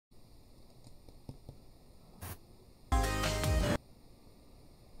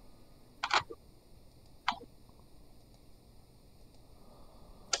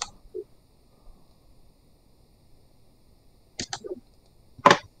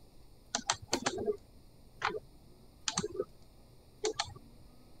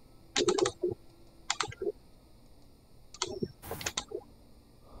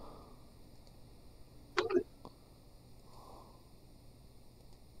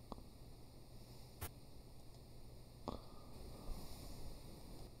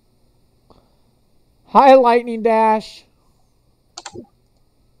Hi, Lightning Dash.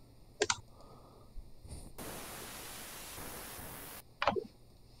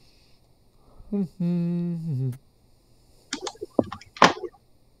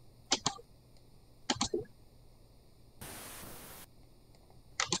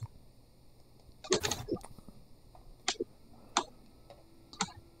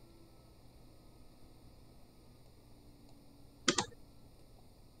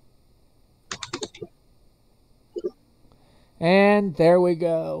 And there we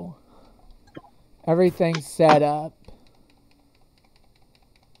go. Everything's set up.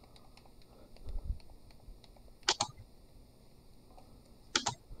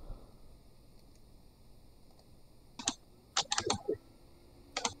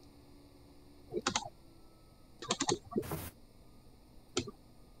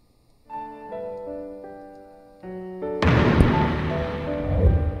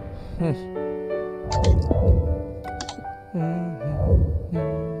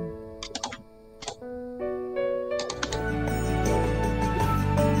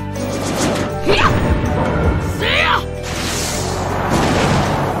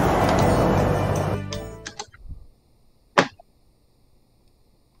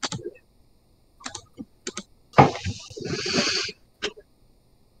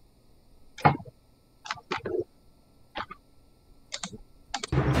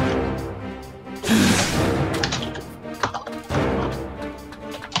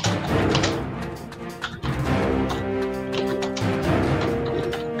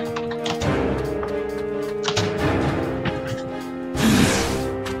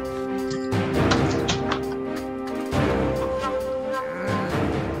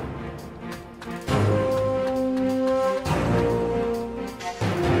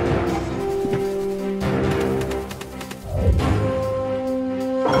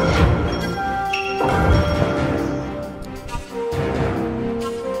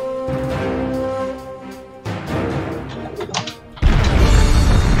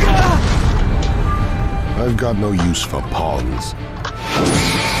 I've got no use for pawns.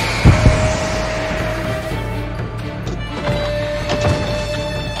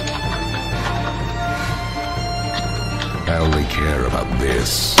 I only care about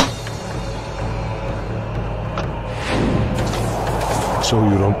this. So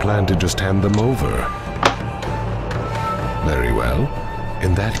you don't plan to just hand them over? Very well.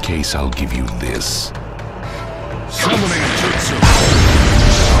 In that case, I'll give you this. Summoning Jutsu!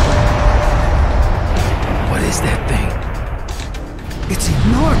 What is that thing? It's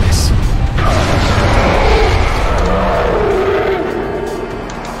enormous!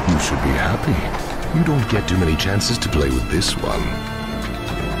 You should be happy. You don't get too many chances to play with this one.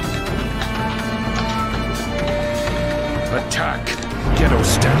 Attack! Ghetto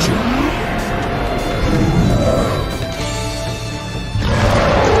statue!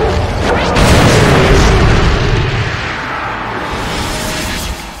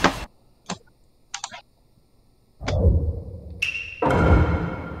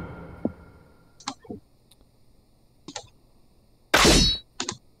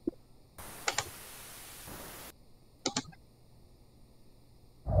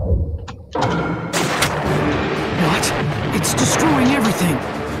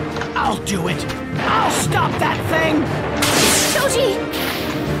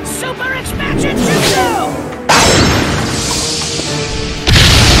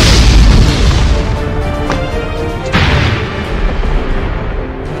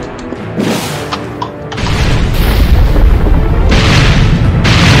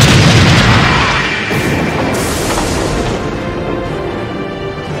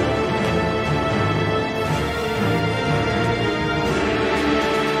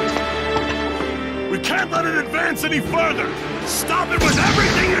 Any further! Stop it with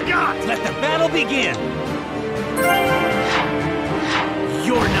everything you got! Let the battle begin!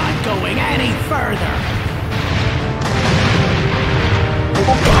 You're not going any further!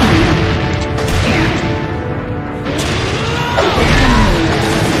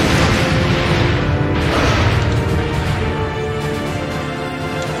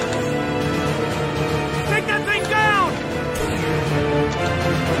 Take that thing down!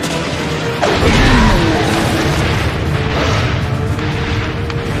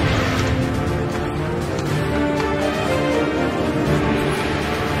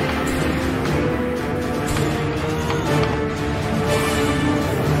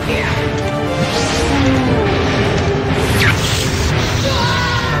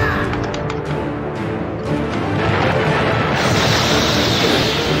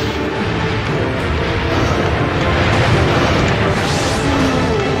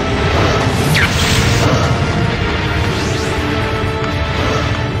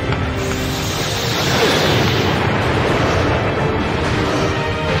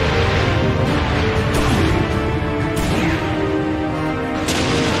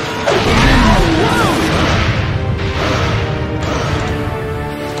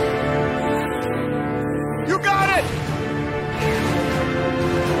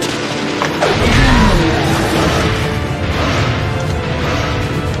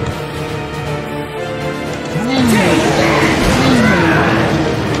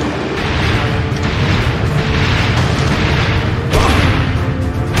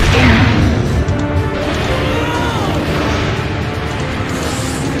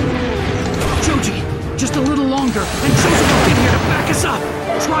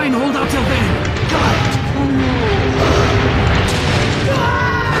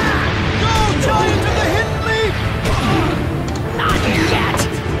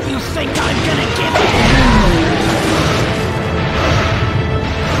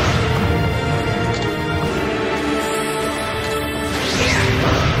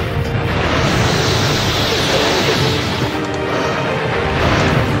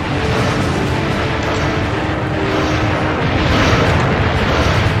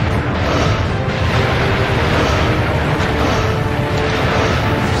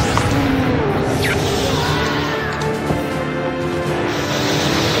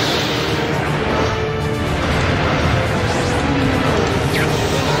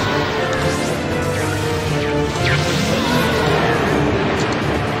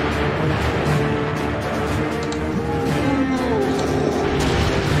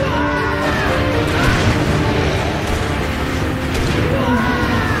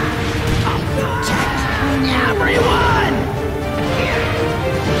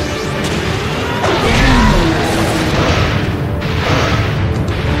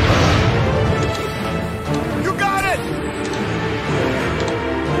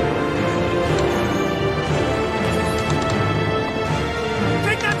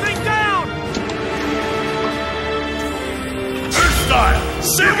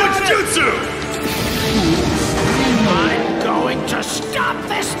 Sandwich Jutsu! I'm going to stop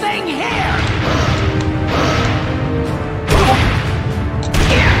this thing here!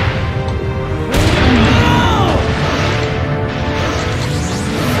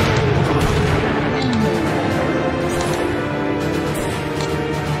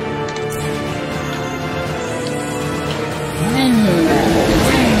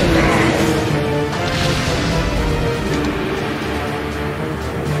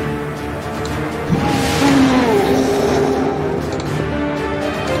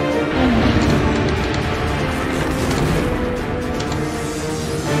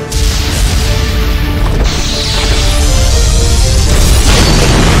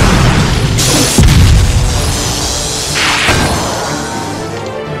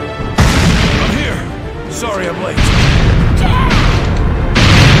 Sorry I'm late.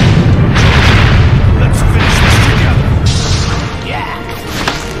 Let's finish this together. Yeah!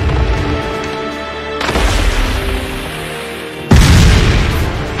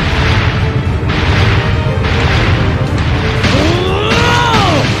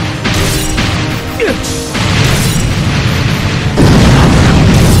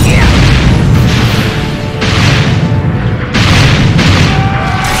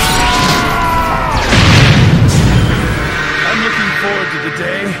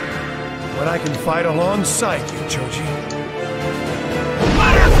 When I can fight alongside you, Choji.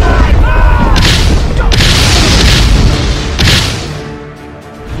 Butterfly Ball!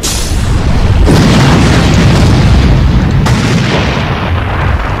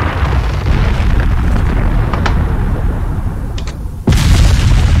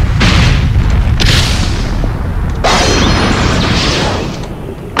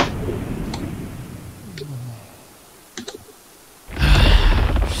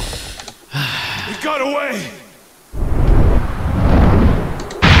 He got away!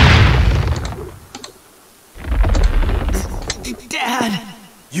 Dad!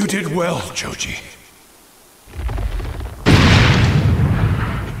 You did well, Choji.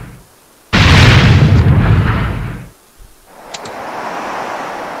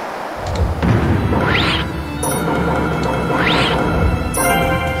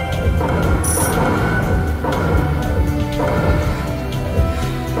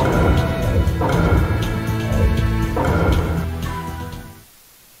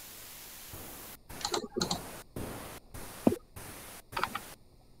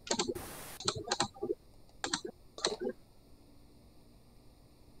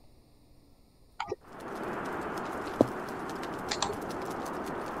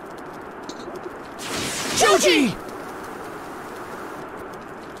 Choji!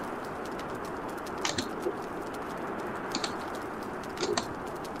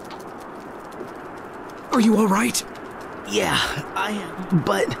 Are you all right? Yeah, I am,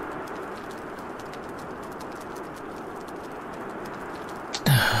 but...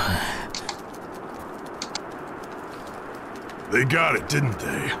 They got it, didn't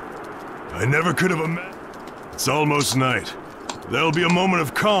they? I never could have imagined. It's almost night. There'll be a moment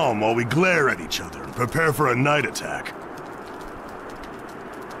of calm while we glare at each other and prepare for a night attack.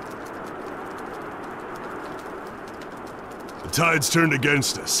 The tide's turned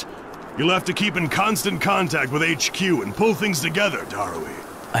against us. You'll have to keep in constant contact with HQ and pull things together, Darui.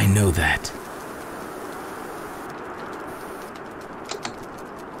 I know that.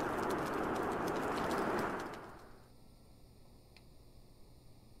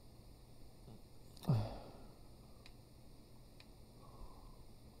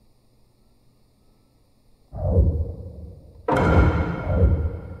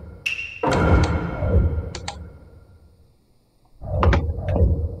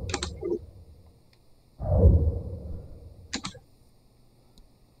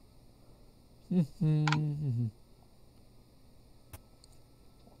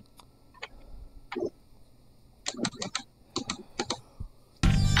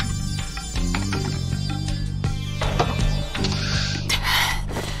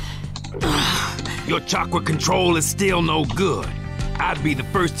 Your chakra control is still no good. I'd be the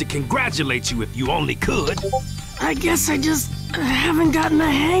first to congratulate you if you only could. I guess I just haven't gotten the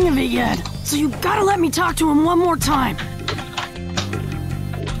hang of it yet. So you gotta let me talk to him one more time.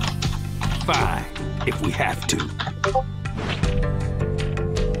 Fine, if we have to.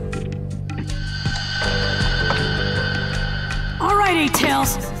 All right,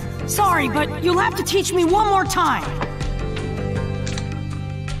 Eight-Tails. Sorry, but you'll have to teach me one more time.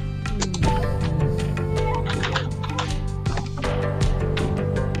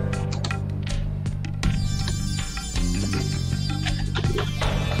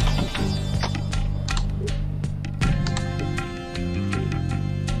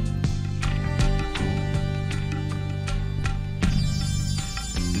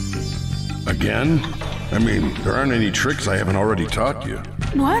 Again? I mean, there aren't any tricks I haven't already taught you.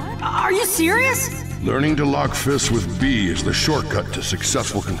 What? Are you serious? Learning to lock fists with B is the shortcut to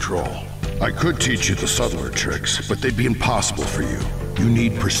successful control. I could teach you the subtler tricks, but they'd be impossible for you. You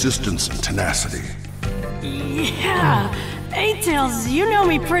need persistence and tenacity. Yeah, Eight-Tails, you know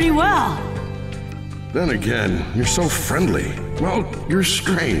me pretty well. Then again, you're so friendly. Well, you're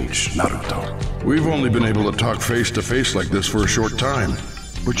strange, Naruto. We've only been able to talk face to face like this for a short time,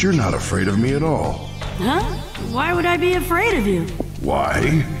 but you're not afraid of me at all. Huh? Why would I be afraid of you?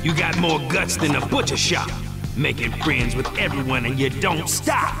 Why? You got more guts than a butcher shop. Making friends with everyone and you don't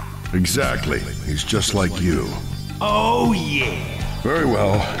stop. Exactly. He's just like you. Oh, yeah. Very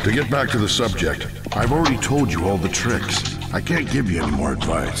well. To get back to the subject, I've already told you all the tricks. I can't give you any more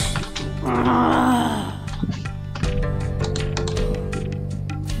advice.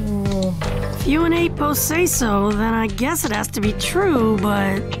 If you and Eight both say so, then I guess it has to be true,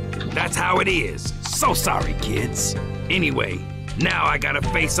 but... That's how it is. So sorry, kids. Anyway, now I gotta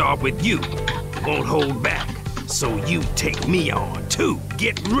face off with you. Won't hold back. So you take me on, too.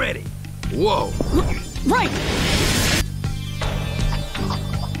 Get ready. Whoa. Right!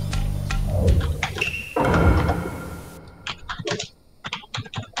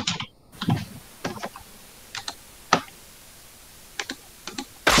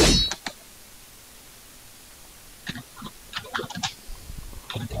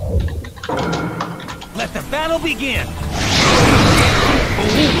 Let the battle begin!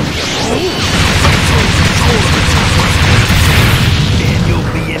 Then you'll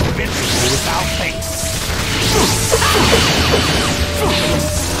be invincible without face.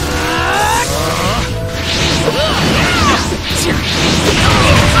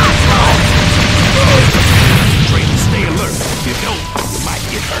 Train to stay alert. If you don't, you might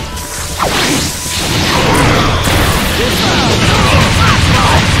get hurt.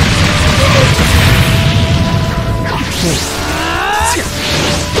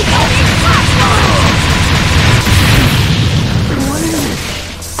 What is it?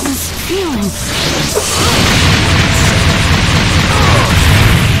 This feeling...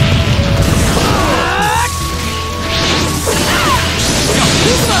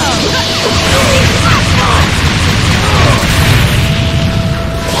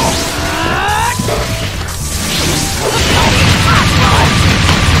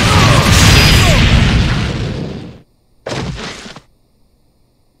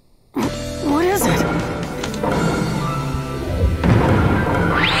 What is it?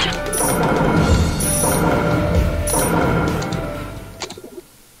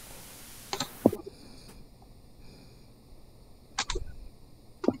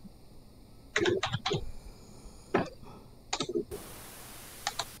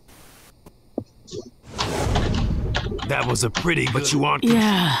 That was a pretty, but you aren't.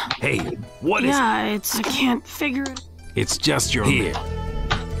 Yeah. Hey, what is? Yeah, it's... I can't figure it... It's just your here.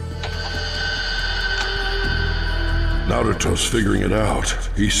 Naruto's figuring it out.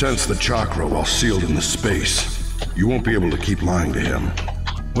 He sensed the chakra while sealed in the space. You won't be able to keep lying to him.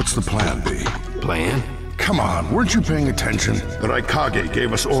 What's the plan, B? Plan? Come on, weren't you paying attention? The Raikage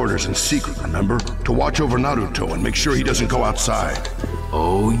gave us orders in secret, remember? To watch over Naruto and make sure he doesn't go outside.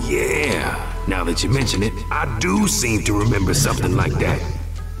 Oh yeah. Now that you mention it, I do seem to remember something like that.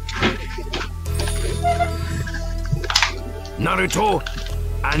 Naruto,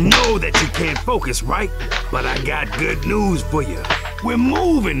 I know that you can't focus, right? But I got good news for you. We're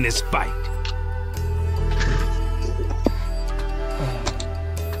moving this fight.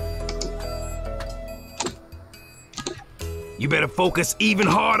 You better focus even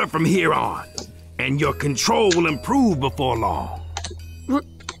harder from here on. And your control will improve before long.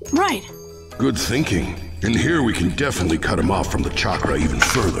 Right. Good thinking. In here we can definitely cut him off from the chakra even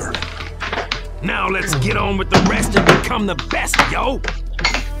further. Now let's get on with the rest and become the best, yo!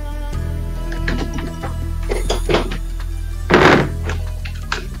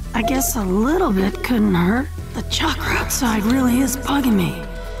 I guess a little bit couldn't hurt. The chakra outside really is bugging me.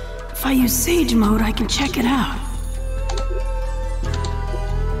 If I use Sage Mode, I can check it out.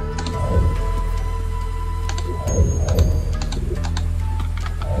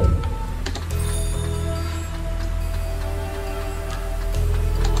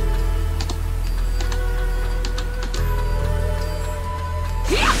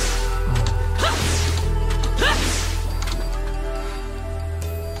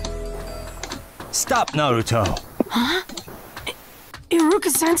 Stop, Naruto. Huh?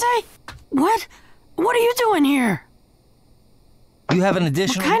 Iruka-sensei? What? What are you doing here? You have an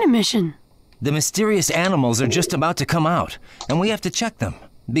additional... What kind of mission? The mysterious animals are just about to come out, and we have to check them,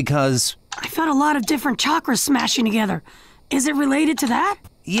 because... I felt a lot of different chakras smashing together. Is it related to that?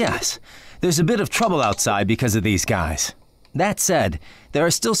 Yes. There's a bit of trouble outside because of these guys. That said, there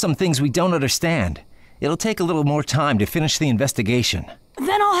are still some things we don't understand. It'll take a little more time to finish the investigation.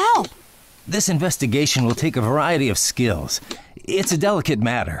 Then I'll help. This investigation will take a variety of skills. It's a delicate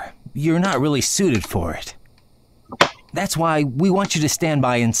matter. You're not really suited for it. That's why we want you to stand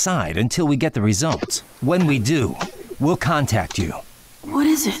by inside until we get the results. When we do, we'll contact you. What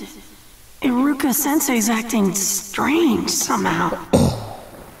is it? Iruka-sensei's acting strange somehow.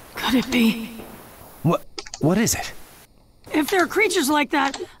 Could it be? What is it? If there are creatures like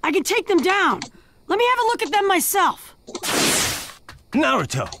that, I can take them down. Let me have a look at them myself.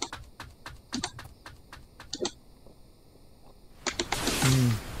 Naruto!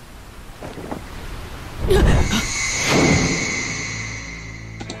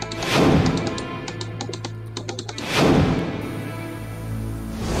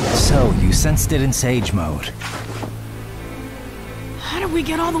 So, you sensed it in Sage mode. How did we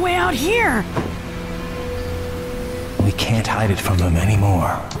get all the way out here? We can't hide it from them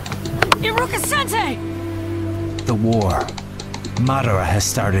anymore. Iruka-sensei! The war. Madara has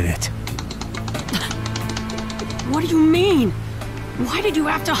started it. What do you mean? Why did you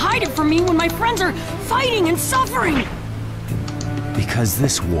have to hide it from me when my friends are fighting and suffering? Because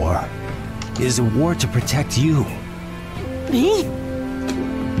this war is a war to protect you. Me?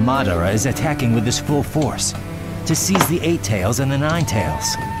 Madara is attacking with his full force to seize the 8 Tails and the 9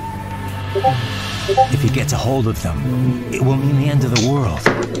 Tails. If he gets a hold of them, it will mean the end of the world.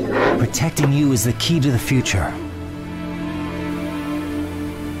 Protecting you is the key to the future.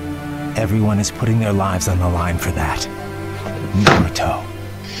 Everyone is putting their lives on the line for that. Naruto,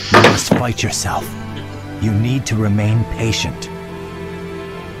 you must fight yourself. You need to remain patient.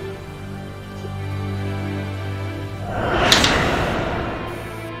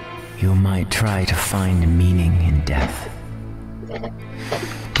 You might try to find meaning in death.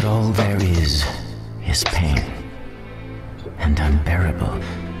 But all there is pain. And unbearable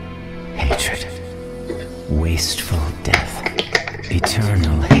hatred. Wasteful death.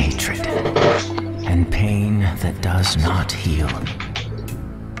 Eternal hatred. And pain that does not heal.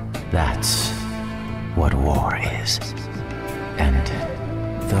 That's what war is. And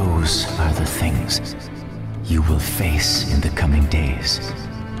those are the things you will face in the coming days.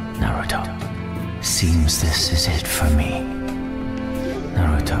 Naruto, seems this is it for me.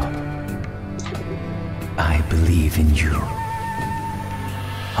 Naruto, I believe in you.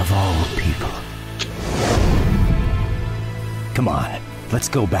 Of all people. Come on, let's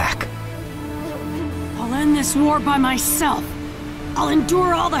go back. I'll end this war by myself. I'll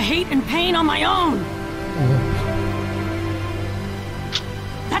endure all the hate and pain on my own.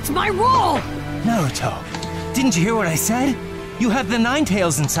 That's my role! Naruto, didn't you hear what I said? You have the 9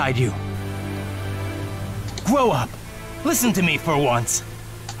 Tails inside you. Grow up. Listen to me for once.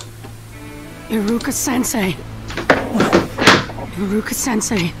 Iruka-sensei.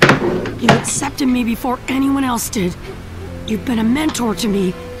 Iruka-sensei, you accepted me before anyone else did. You've been a mentor to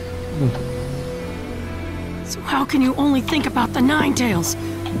me. So how can you only think about the 9 Tails?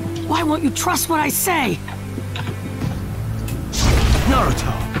 Why won't you trust what I say?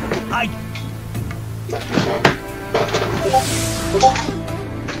 Naruto,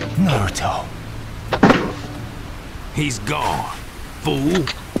 Naruto. He's gone. Fool.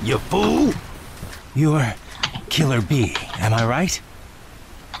 You fool. You're Killer B, am I right?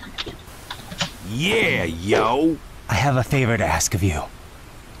 Yeah, yo. I have a favor to ask of you.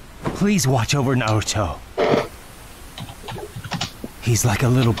 Please watch over Naruto. He's like a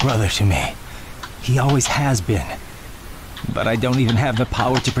little brother to me. He always has been. But I don't even have the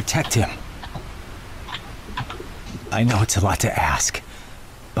power to protect him. I know it's a lot to ask,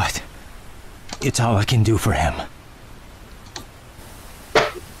 but it's all I can do for him.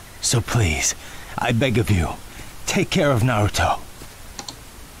 So please, I beg of you, take care of Naruto.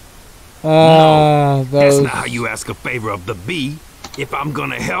 No, that's those... not how you ask a favor of the bee. If I'm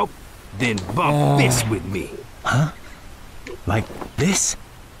gonna help, then bump fists with me. Huh? Like this?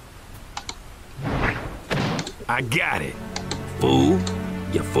 I got it. Fool.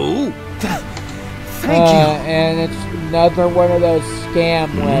 You fool. Thank you. And it's another one of those scam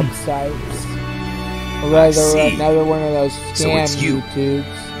websites. Or rather, see. another one of those So scam it's you.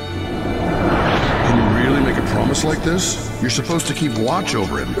 YouTubes. Can you really make a promise like this? You're supposed to keep watch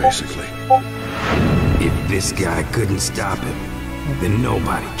over him, basically. If this guy couldn't stop him, then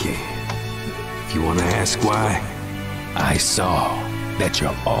nobody can. If you wanna ask why, I saw that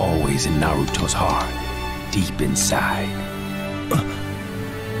you're always in Naruto's heart, deep inside.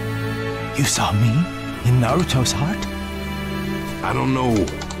 You saw me in Naruto's heart? I don't know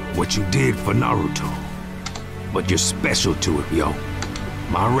what you did for Naruto, but you're special to him, yo.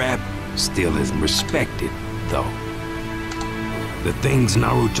 My rap still isn't respected, though. The things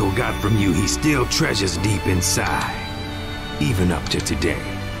Naruto got from you, he still treasures deep inside, even up to today.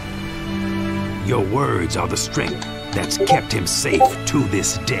 Your words are the strength that's kept him safe to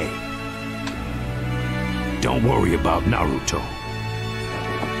this day. Don't worry about Naruto.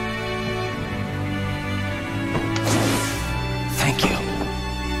 Thank you.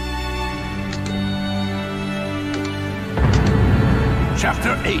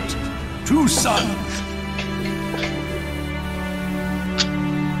 Chapter 8. Two Sons.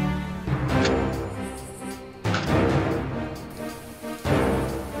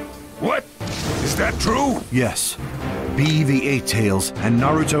 What? Is that true? Yes. B the Eight Tails and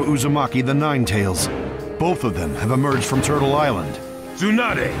Naruto Uzumaki the Nine Tails. Both of them have emerged from Turtle Island.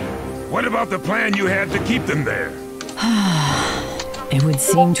 Tsunade, what about the plan you had to keep them there? It would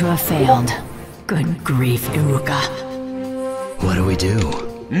seem to have failed. Good grief, Iruka. What do we do?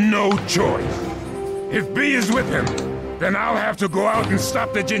 No choice. If B is with him, then I'll have to go out and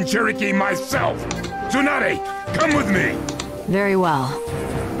stop the Jinchuriki myself. Tsunade, come with me. Very well.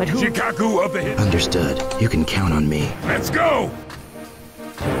 But who— Shikaku of the Hidden— Understood. You can count on me. Let's go!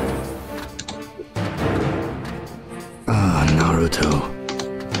 Ah, Naruto.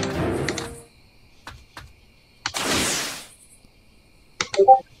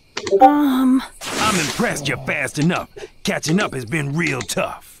 I'm impressed you're fast enough. Catching up has been real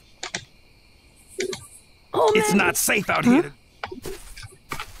tough. Oh, It's not safe out here to—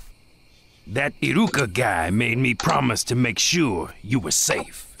 That Iruka guy made me promise to make sure you were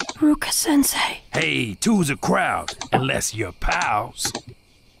safe. Iruka-sensei. Hey, two's a crowd, unless you're pals.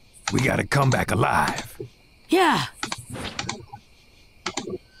 We gotta come back alive. Yeah.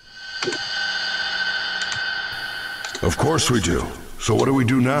 Of course we do. So what do we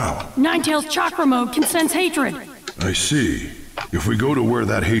do now? Ninetales chakra mode can sense hatred. I see. If we go to where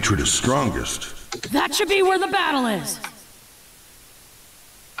that hatred is strongest. That should be where the battle is.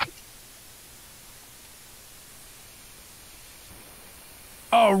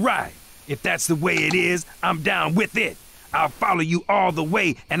 All right. If that's the way it is, I'm down with it. I'll follow you all the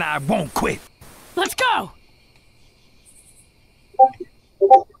way, and I won't quit. Let's go!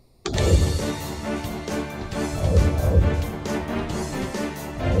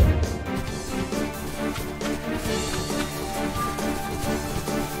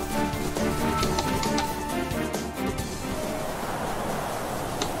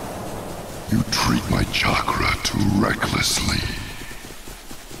 You treat my chakra too recklessly.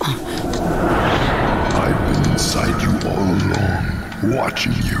 I've been inside you all along,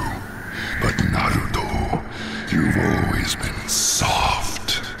 watching you. But Naruto, you've always been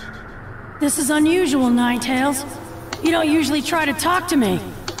soft. This is unusual, Ninetales. You don't usually try to talk to me.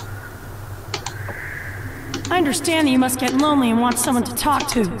 I understand that you must get lonely and want someone to talk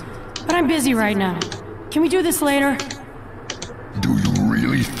to, but I'm busy right now. Can we do this later? Do you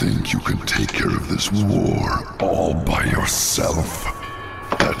really think you can take care of this war all by yourself?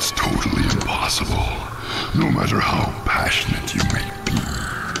 That's totally impossible, no matter how passionate you may be.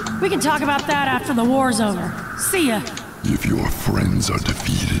 We can talk about that after the war's over. See ya. If your friends are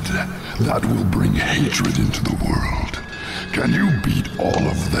defeated, that will bring hatred into the world. Can you beat all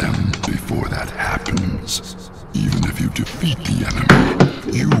of them before that happens? Even if you defeat the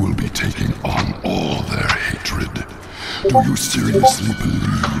enemy, you will be taking on all their hatred. Do you seriously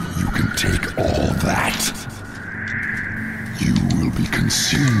believe you can take all that? You will be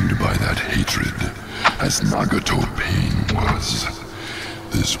consumed by that hatred, as Nagato pain was.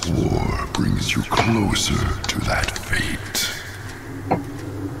 This war brings you closer to that fate.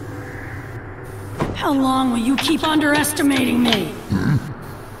 How long will you keep underestimating me?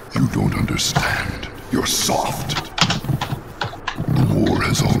 You don't understand. You're soft. The war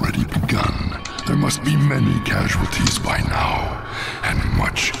has already begun. There must be many casualties by now, and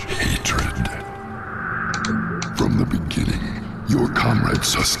much hatred. From the beginning, your comrade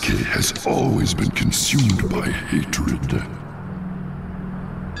Sasuke has always been consumed by hatred.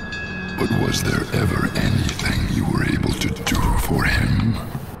 But was there ever anything you were able to do for him?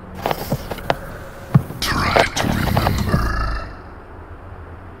 Try to remember.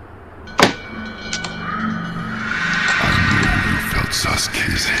 I know you felt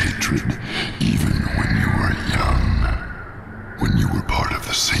Sasuke's hatred even when you were young. When you were part of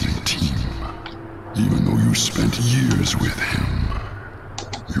the same team. Even though you spent years with him,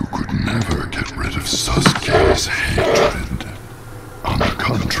 you could never get rid of Sasuke's hatred. On the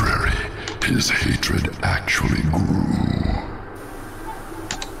contrary, his hatred actually grew.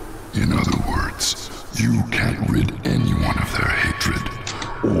 In other words, you can't rid anyone of their hatred,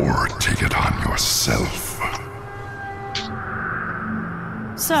 or take it on yourself.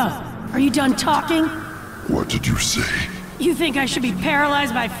 So, Are you done talking? What did you say? You think I should be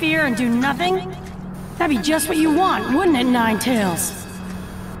paralyzed by fear and do nothing? That'd be just what you want, wouldn't it, Ninetales?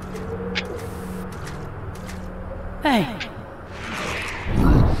 Hey.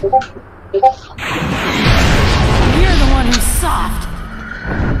 You're the one who's soft.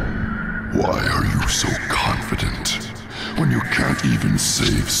 Why are you so confident when you can't even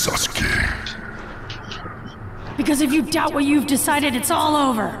save Sasuke? Because if you doubt what you've decided, it's all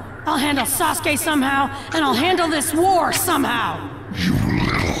over. I'll handle Sasuke somehow, and I'll handle this war somehow. You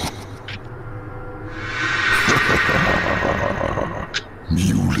little...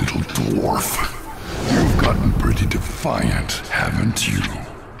 You little dwarf. You've gotten pretty defiant, haven't you?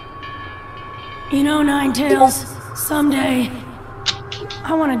 You know, Ninetales, someday,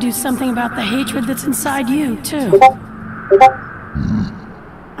 I want to do something about the hatred that's inside you, too.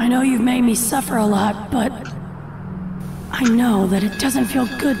 I know you've made me suffer a lot, but I know that it doesn't feel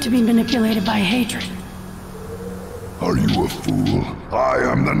good to be manipulated by hatred. Are you a fool? I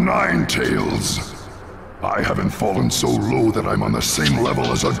am the Ninetales. I haven't fallen so low that I'm on the same level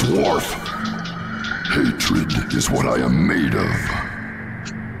as a dwarf. Hatred is what I am made of.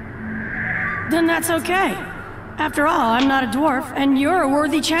 Then that's okay. After all, I'm not a dwarf, and you're a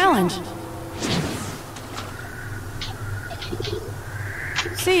worthy challenge.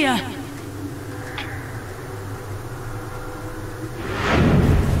 See ya.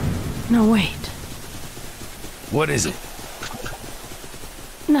 No, wait. What is it?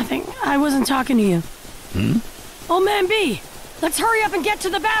 Nothing. I wasn't talking to you. Hmm? Old Man B, let's hurry up and get to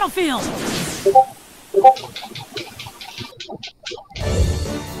the battlefield!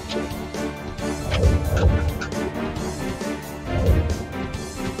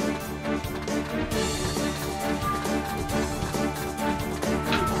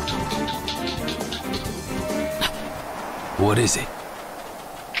 What is it?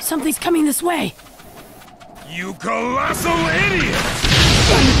 Something's coming this way. You colossal idiot!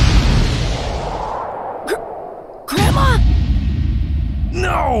 Grandma?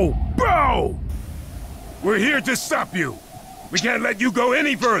 No! Bro! We're here to stop you. We can't let you go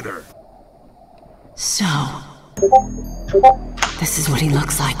any further. So, this is what he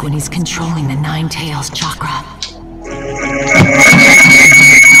looks like when he's controlling the Ninetales chakra.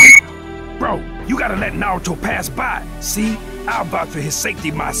 Bro, you gotta let Naruto pass by. See? I'll vouch for his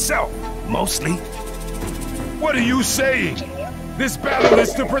safety myself, mostly. What are you saying? This battle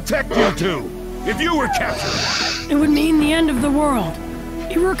is to protect you two. If you were captured... It would mean the end of the world.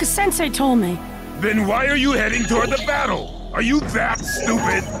 Iruka-sensei told me. Then why are you heading toward the battle? Are you that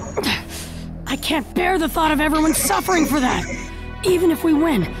stupid? I can't bear the thought of everyone suffering for that. Even if we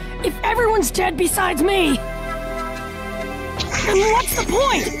win, if everyone's dead besides me... Then what's the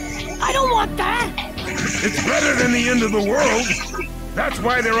point? I don't want that! It's better than the end of the world. That's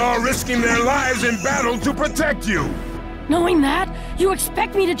why they're all risking their lives in battle to protect you. Knowing that, you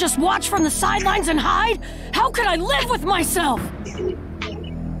expect me to just watch from the sidelines and hide? How could I live with myself?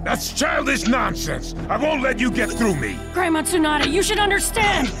 That's childish nonsense. I won't let you get through me. Grandma Tsunade, you should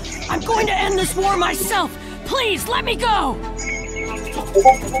understand. I'm going to end this war myself. Please, let me go!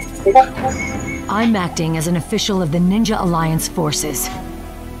 I'm acting as an official of the Ninja Alliance forces.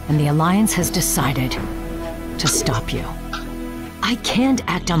 And the Alliance has decided to stop you. I can't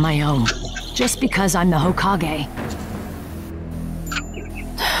act on my own, just because I'm the Hokage.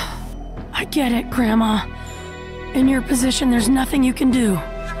 I get it, Grandma. In your position, there's nothing you can do.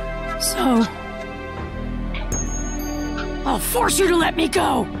 So... I'll force you to let me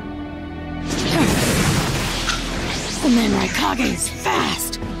go! The Menrai is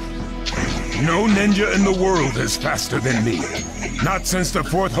fast! No ninja in the world is faster than me. Not since the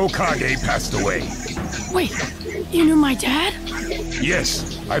 4th Hokage passed away. Wait, you knew my dad? Yes,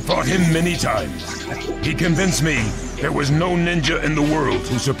 I fought him many times. He convinced me there was no ninja in the world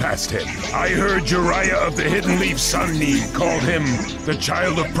who surpassed him. I heard Jiraiya of the Hidden Leaf Sannin called him the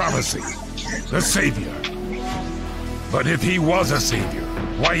Child of Prophecy, the Savior. But if he was a savior,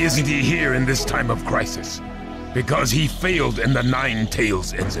 why isn't he here in this time of crisis? Because he failed in the Nine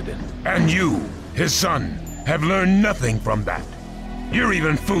Tails incident. And you, his son, have learned nothing from that. You're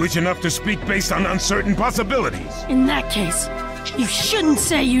even foolish enough to speak based on uncertain possibilities. In that case, you shouldn't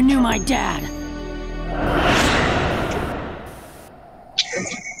say you knew my dad.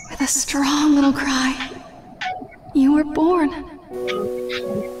 With a strong little cry, you were born.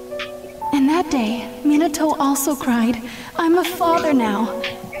 And that day, Minato also cried, "I'm a father now."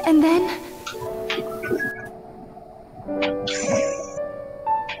 And then...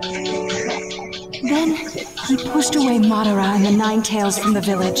 Then, he pushed away Madara and the Nine Tails from the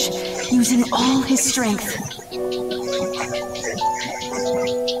village, using all his strength.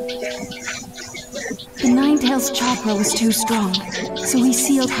 Nine-Tails' chakra was too strong, so he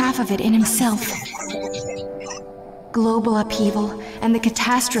sealed half of it in himself. Global upheaval and the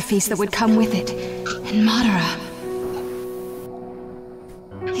catastrophes that would come with it, and Madara.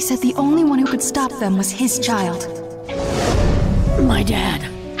 He said the only one who could stop them was his child. My dad.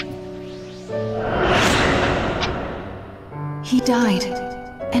 He died,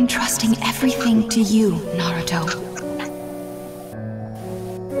 entrusting everything to you, Naruto.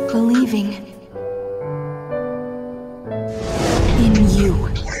 Believing in you.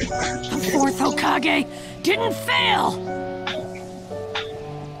 The fourth Hokage didn't fail!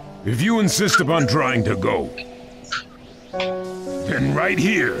 If you insist upon trying to go, then right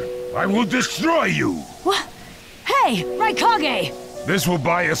here, I will destroy you! What? Hey, Raikage! This will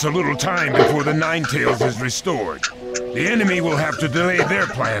buy us a little time before the Nine-Tails is restored. The enemy will have to delay their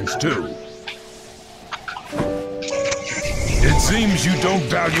plans, too. It seems you don't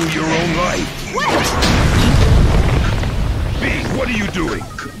value your own life. What? B, what are you doing?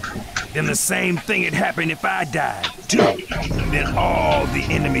 Then the same thing had happened if I died, too. Then all the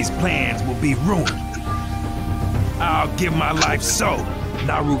enemy's plans will be ruined. I'll give my life so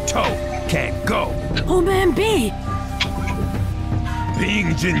Naruto can't go. Oh man, B!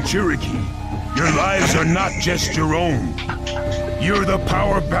 Being Jinchuriki, your lives are not just your own. You're the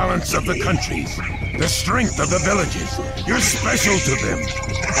power balance of the countries, the strength of the villages. You're special to them.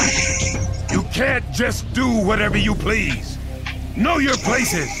 You can't just do whatever you please. Know your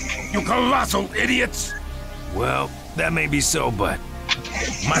places, you colossal idiots! Well, that may be so, but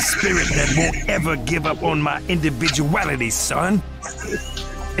my spirit that won't ever give up on my individuality, son.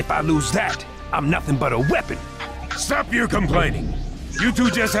 If I lose that, I'm nothing but a weapon. Stop your complaining. You two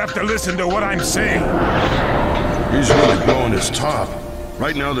just have to listen to what I'm saying. He's really blowing his top.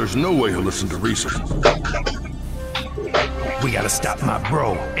 Right now, there's no way he'll listen to reason. We gotta stop my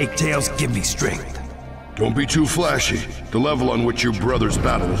bro. Eight Tails, give me strength. Don't be too flashy. The level on which your brothers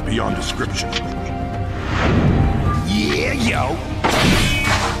battle is beyond description. Yeah, yo.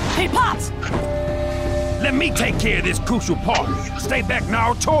 Hey, Pops! Let me take care of this crucial part. Stay back,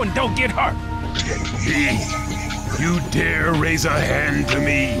 Naruto, and don't get hurt. You dare raise a hand to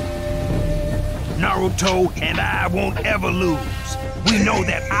me? Naruto and I won't ever lose. We know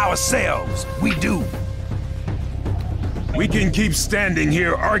that ourselves. We do. We can keep standing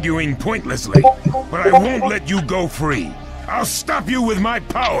here arguing pointlessly, but I won't let you go free. I'll stop you with my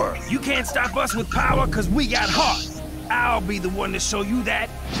power. You can't stop us with power because we got heart. I'll be the one to show you that.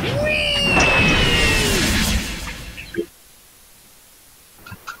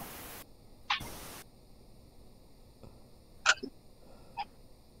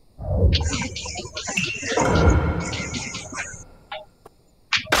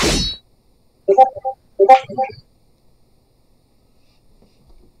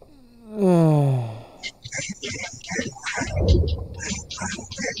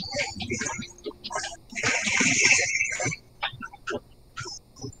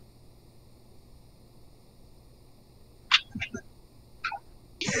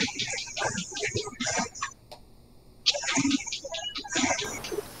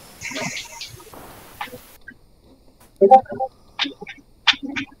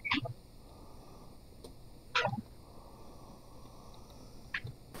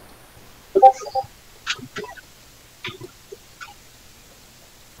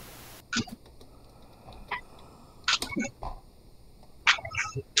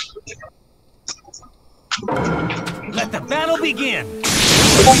 Let the battle begin! We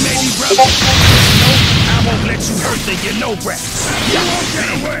may be brothers. I won't let you hurt the brat. You won't get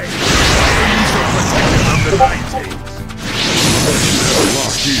away! You shall protect him from the Nine-Tails. Never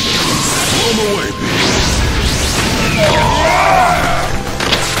lost either. Blow him away,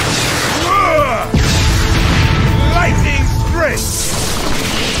 Lightning strike!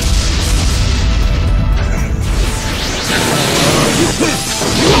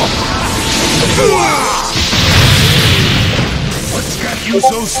 What's got you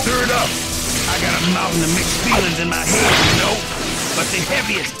so stirred up? I got a mountain of mixed feelings in my head, you know? But the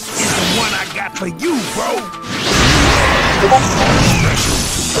heaviest is the one I got for you, bro! Special.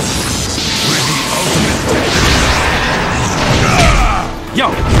 We're the ultimate test. Yo!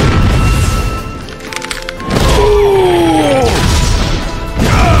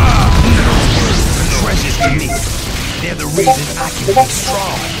 The treasures to me, they're the reason I can be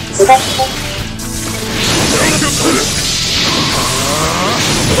strong.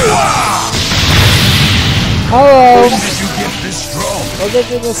 Hello. When did you get this strong? Look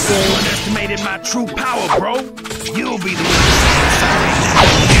at this You thing. underestimated my true power, bro. You'll be the one saying sorry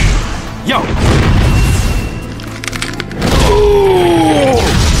now. Yo!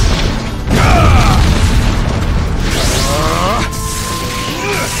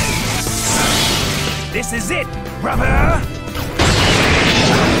 This is it, brother!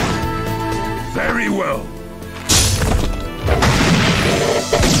 Very well.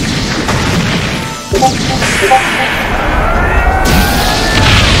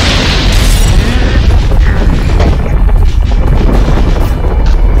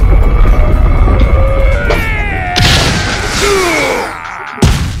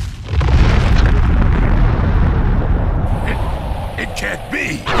 It can't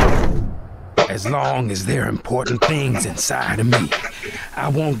be. As long as there are important things inside of me, I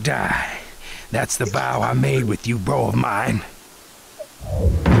won't die. That's the vow I made with you, bro of mine.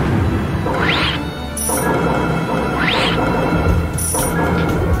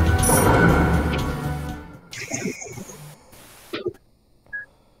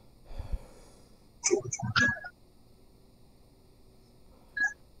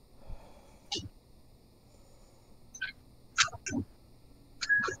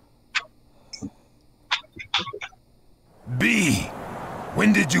 B,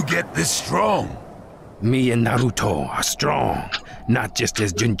 when did you get this strong? Me and Naruto are strong, not just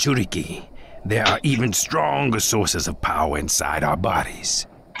as Jinchuriki. There are even stronger sources of power inside our bodies.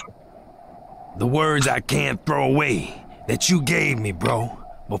 The words I can't throw away that you gave me, bro,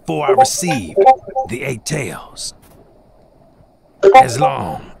 before I received the 8 tails. As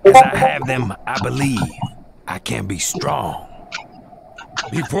long as I have them, I believe I can be strong.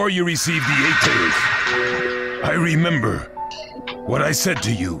 Before you received the 8 tails, I remember what I said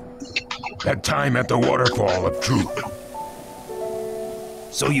to you that time at the waterfall of truth.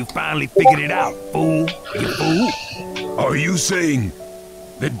 So you finally figured it out, fool. You fool. Are you saying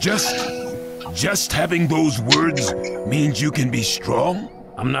that just having those words means you can be strong?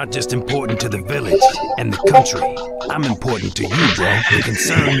 I'm not just important to the village and the country. I'm important to you, bro. The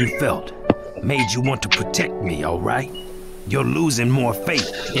concern you felt made you want to protect me, all right? You're losing more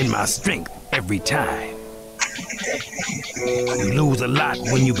faith in my strength every time. You lose a lot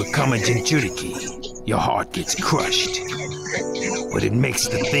when you become a Jinchuriki. Your heart gets crushed. But it makes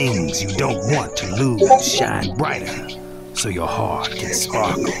the things you don't want to lose shine brighter, so your heart can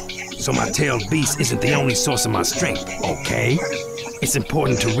sparkle. So my tailed beast isn't the only source of my strength, okay? It's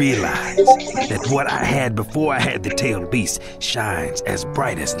important to realize that what I had before I had the tailed beast shines as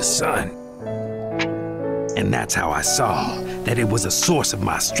bright as the sun. And that's how I saw that it was a source of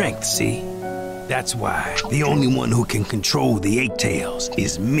my strength, see? That's why the only one who can control the 8 tails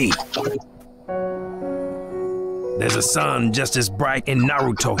is me. There's a sun just as bright in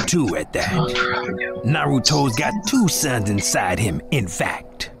Naruto too at that. Naruto's got 2 suns inside him, in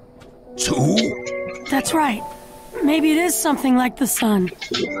fact. 2? That's right. Maybe it is something like the sun.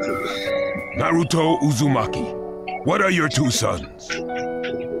 Naruto Uzumaki, what are your 2 sons?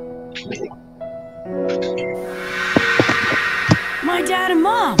 My dad and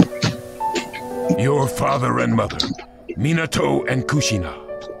mom. Your father and mother, Minato and Kushina.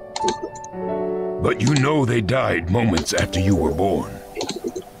 But you know they died moments after you were born.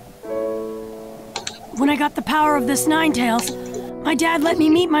 When I got the power of this 9 tails, my dad let me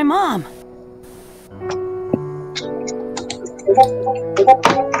meet my mom.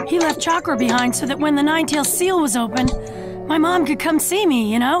 He left chakra behind so that when the 9 tails seal was open, my mom could come see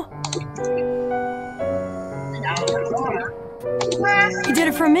me, you know? He did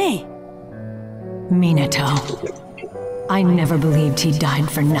it for me. Minato. I never believed he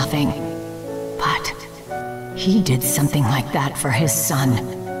died for nothing. But he did something like that for his son.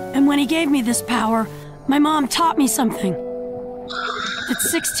 And when he gave me this power, my mom taught me something. That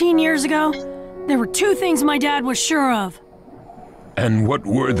 16 years ago, there were 2 things my dad was sure of. And what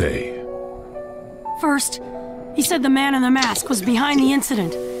were they? First, he said the man in the mask was behind the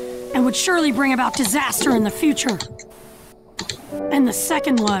incident and would surely bring about disaster in the future. And the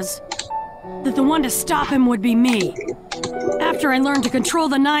second was that the one to stop him would be me, after I learned to control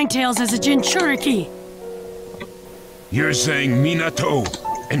the 9 tails as a Jinchuriki. You're saying Minato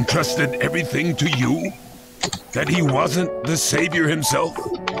entrusted everything to you? That he wasn't the savior himself?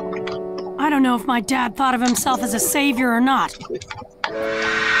 I don't know if my dad thought of himself as a savior or not.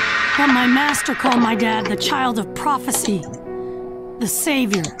 But my master called my dad the child of prophecy, the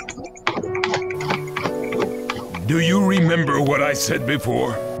savior. Do you remember what I said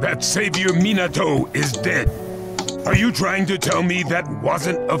before? That Savior Minato is dead. Are you trying to tell me that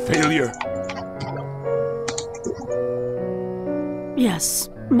wasn't a failure? Yes,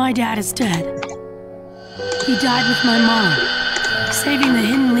 my dad is dead. He died with my mom, saving the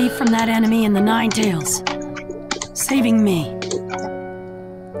hidden leaf from that enemy in the 9 tails. Saving me.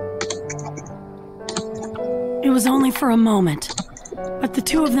 It was only for a moment, but the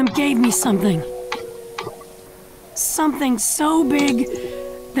 2 of them gave me something. Something so big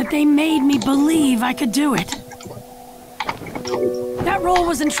that they made me believe I could do it. That role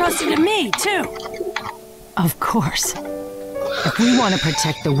was entrusted to me, too. Of course. If we want to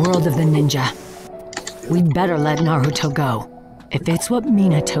protect the world of the ninja, we'd better let Naruto go. If it's what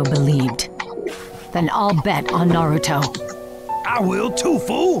Minato believed, then I'll bet on Naruto. I will too,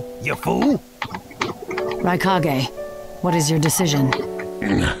 fool! You fool! Raikage, what is your decision?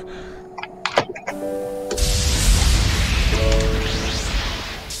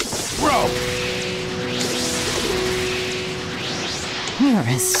 Bro! You're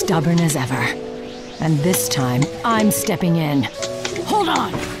as stubborn as ever. And this time, I'm stepping in. Hold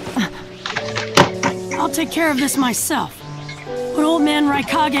on! I'll take care of this myself. What old man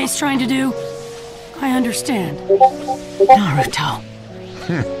Raikage's trying to do, I understand. Naruto.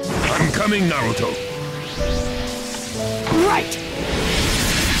 I'm coming, Naruto. Right!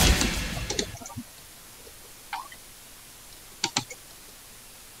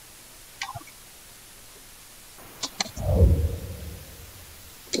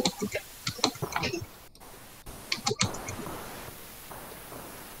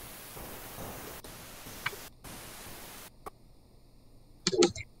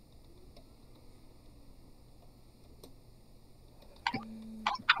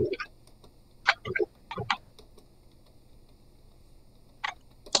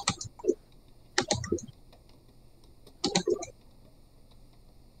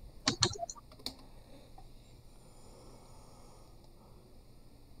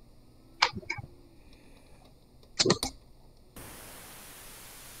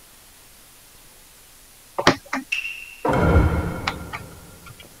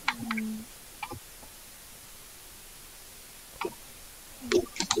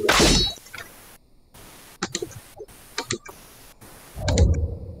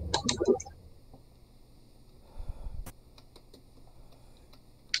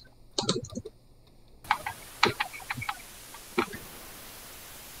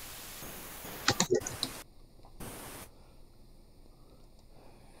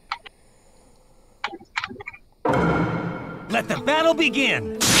 Let the battle begin!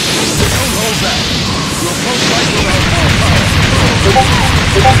 Don't hold back. You'll both fight with our full power.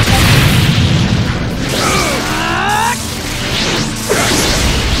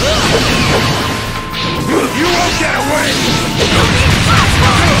 You won't get away!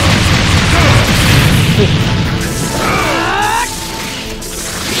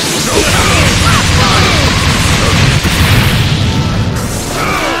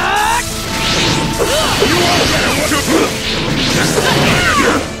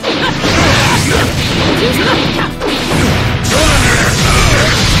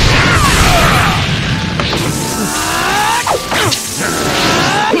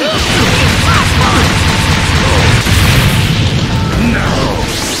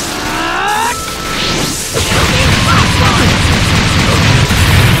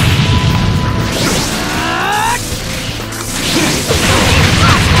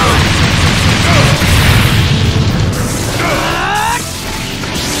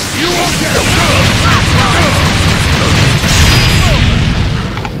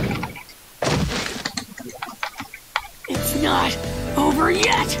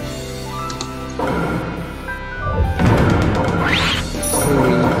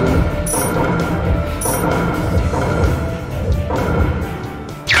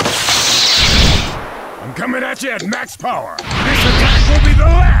 At max power. This attack will be the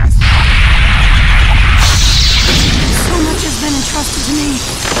last! So much has been entrusted to me.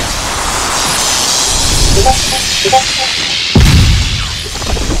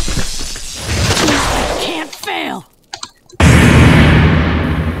 I can't fail.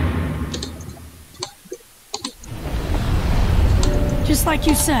 Just like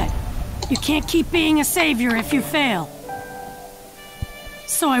you said, you can't keep being a savior if you fail.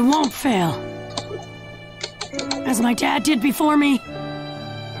 So I won't fail. As my dad did before me.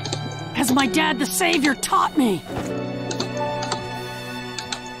 As my dad the Savior taught me.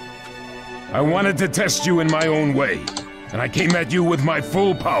 I wanted to test you in my own way, and I came at you with my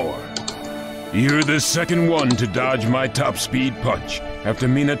full power. You're the second one to dodge my top speed punch after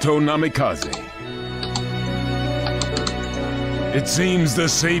Minato Namikaze. It seems the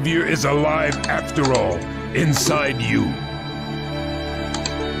Savior is alive after all, inside you.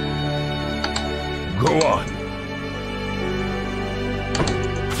 Go on.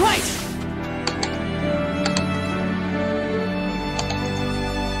 Right!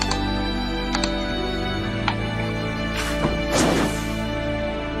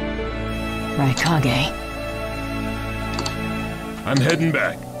 Raikage. I'm heading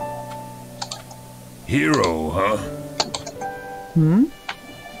back. Hero, huh?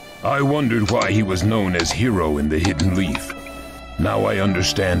 I wondered why he was known as Hero in the Hidden Leaf. Now I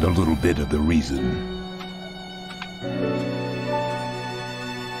understand a little bit of the reason.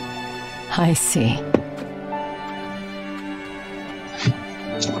 I see.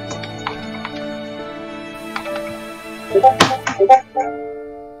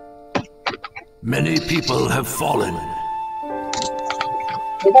 Many people have fallen.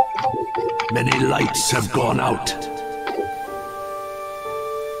 Many lights have gone out.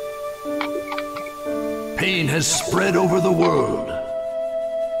 Pain has spread over the world.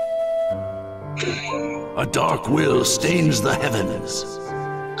 A dark will stains the heavens.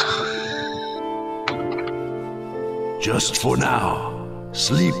 Just for now,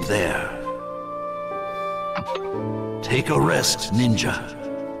 sleep there. Take a rest, ninja.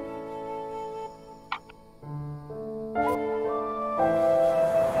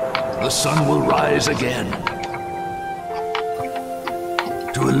 The sun will rise again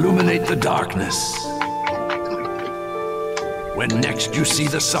to illuminate the darkness. When next you see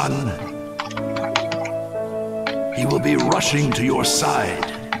the sun, he will be rushing to your side.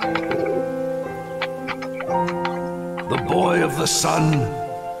 The boy of the sun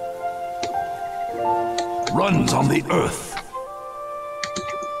runs on the earth.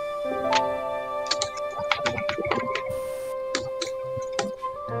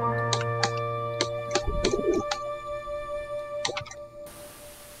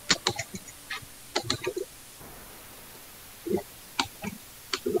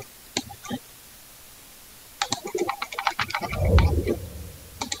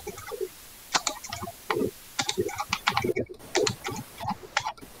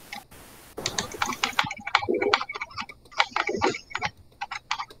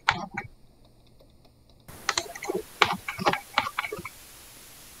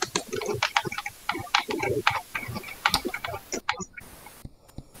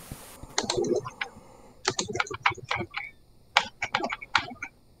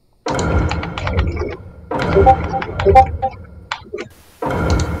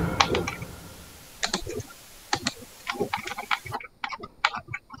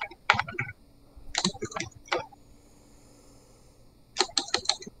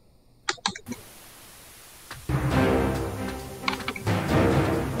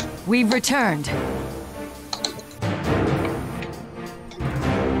 We've returned.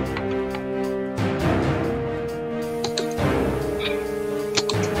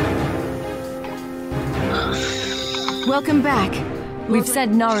 Welcome back. We've said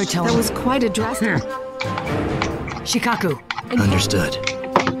Naruto. That was quite a drastic. Shikaku. Understood.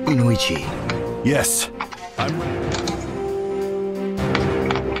 Inuichi. Yes.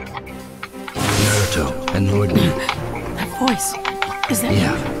 Naruto and Lord Lee. That voice. Is that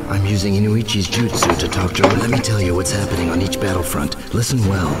Yeah, I'm using Inuichi's jutsu to talk to her. Let me tell you what's happening on each battlefront. Listen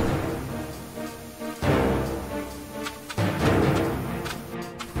well.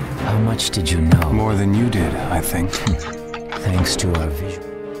 How much did you know? More than you did, I think. Thanks to our vision.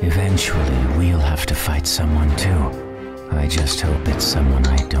 Eventually, we'll have to fight someone too. I just hope it's someone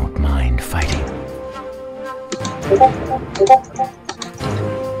I don't mind fighting.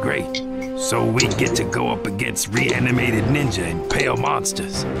 Great. So we get to go up against reanimated ninja and pale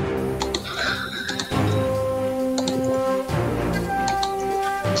monsters.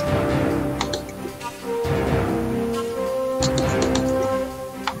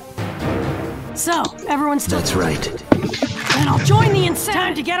 So, everyone's still... That's right. Then I'll join the insane.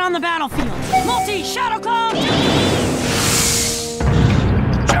 Time to get on the battlefield. Multi-Shadow Clone!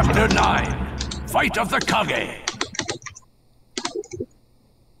 Chapter 9, Fight of the Kage.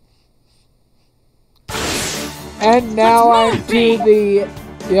 And now I'm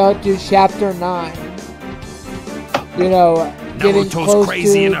to chapter 9. You know, getting Naruto's close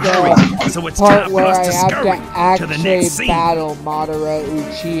crazy to in a hurry, so the it's time part for where us I to have to scurry to the actually next scene. battle Madara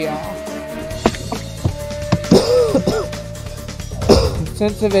Uchiha.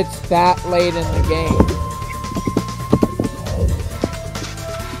 Since if it's that late in the game.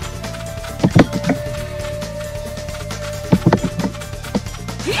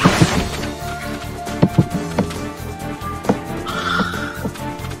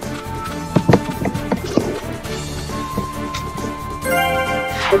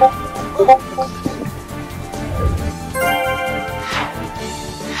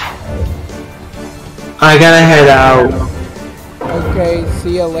 I gotta head out. Okay,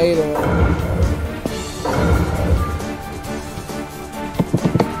 see you later.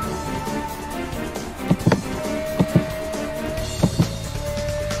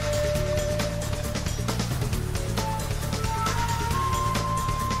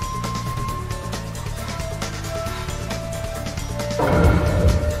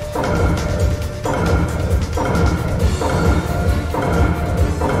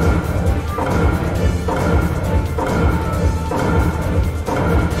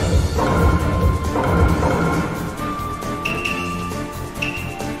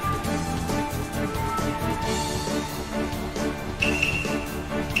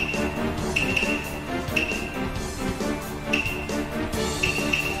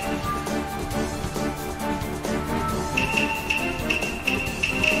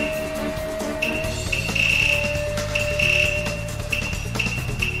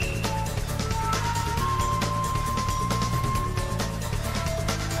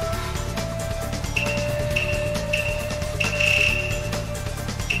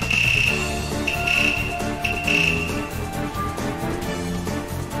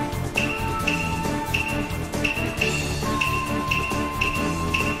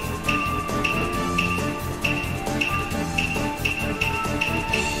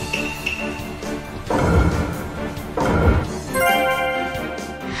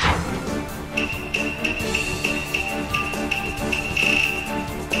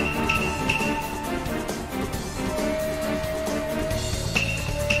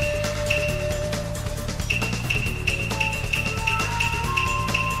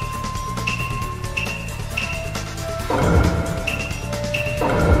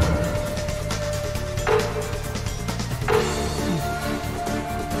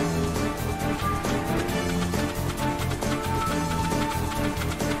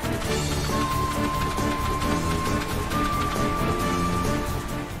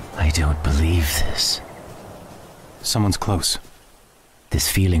 don't believe this. Someone's close. This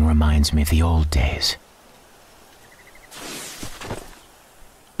feeling reminds me of the old days.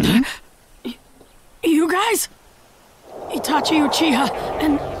 You guys? Itachi Uchiha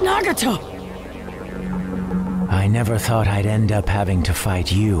and Nagato. I never thought I'd end up having to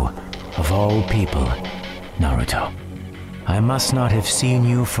fight you, of all people, Naruto. I must not have seen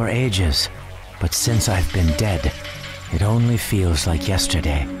you for ages, but since I've been dead, it only feels like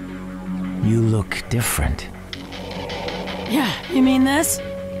yesterday. You look different. Yeah, you mean this?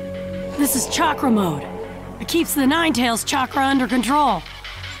 This is chakra mode. It keeps the Nine Tails chakra under control.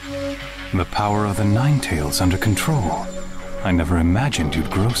 The power of the Nine Tails under control. I never imagined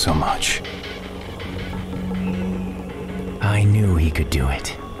you'd grow so much. I knew he could do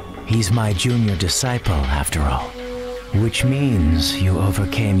it. He's my junior disciple, after all. Which means you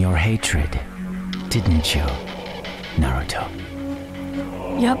overcame your hatred, didn't you, Naruto?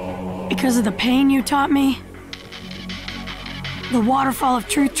 Yep, because of the pain you taught me. The Waterfall of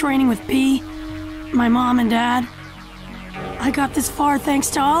Truth training with B, my mom and dad. I got this far thanks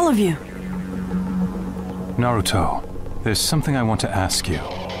to all of you. Naruto, there's something I want to ask you.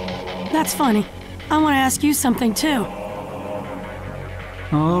 That's funny. I want to ask you something too.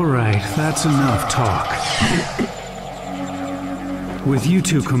 All right, that's enough talk. With you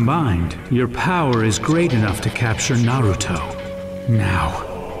two combined, your power is great enough to capture Naruto. Now,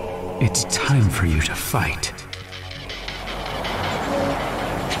 it's time for you to fight.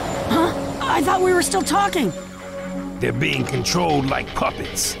 Huh? I thought we were still talking. They're being controlled like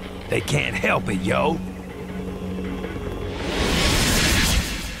puppets. They can't help it, yo.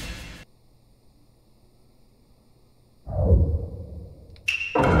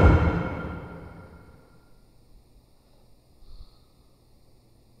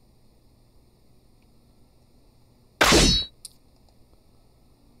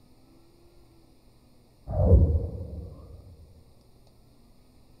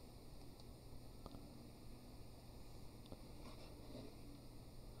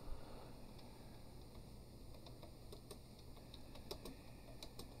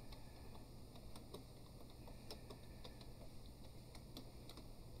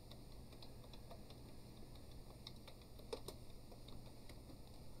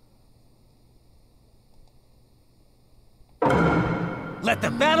 Let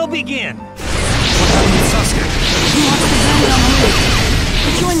the battle begin! What happened to Sasuke? He wants to bend on the move.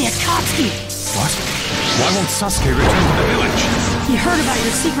 To join the Akatsuki. What? Why won't Sasuke return to the village? He heard about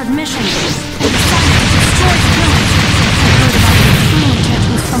your secret mission. He decided to destroy the village. He heard about your true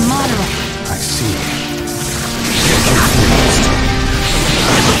intentions from Madara. I see. Get confused.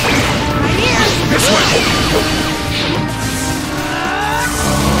 Right here! This way!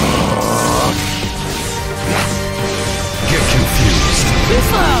 Get confused. Too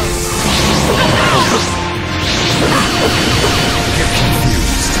slow! Get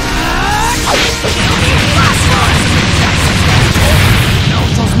confused.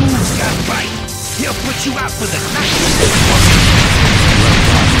 Naruto's moves got bite. He'll put you out for the night.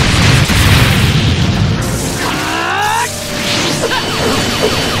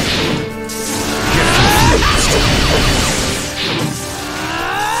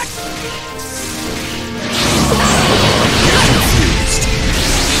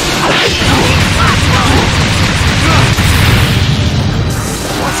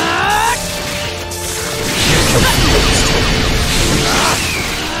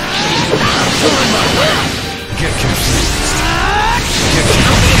 Get confused.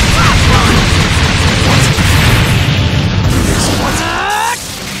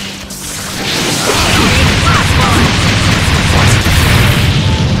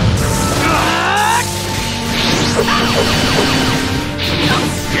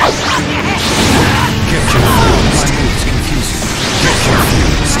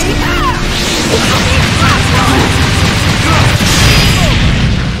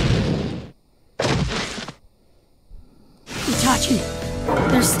 Itachi,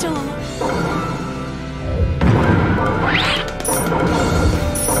 there's still a lot.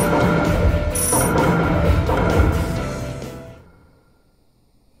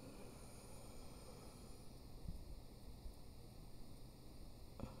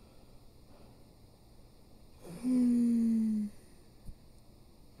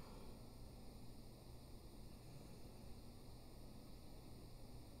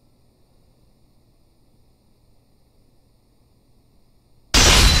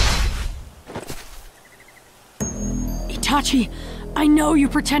 Itachi, I know you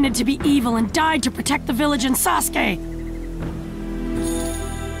pretended to be evil and died to protect the village and Sasuke.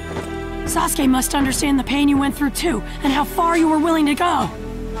 Sasuke must understand the pain you went through too, and how far you were willing to go.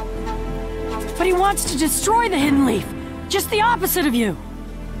 But he wants to destroy the Hidden Leaf. Just the opposite of you.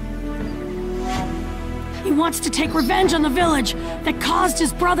 He wants to take revenge on the village that caused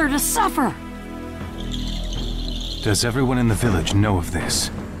his brother to suffer. Does everyone in the village know of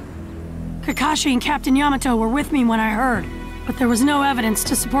this? Kakashi and Captain Yamato were with me when I heard, but there was no evidence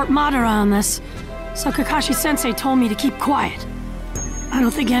to support Madara on this, so Kakashi-sensei told me to keep quiet. I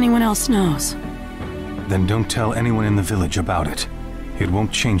don't think anyone else knows. Then don't tell anyone in the village about it. It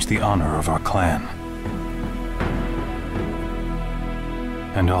won't change the honor of our clan.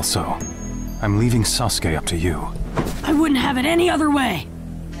 And also, I'm leaving Sasuke up to you. I wouldn't have it any other way.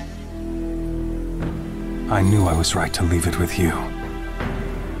 I knew I was right to leave it with you.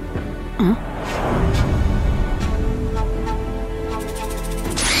 Huh?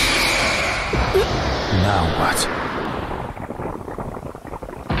 Now what?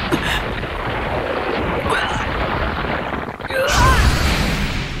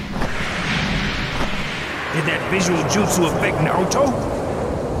 Did that visual jutsu affect Naruto?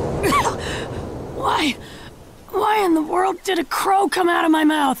 Why in the world did a crow come out of my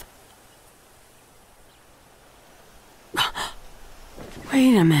mouth?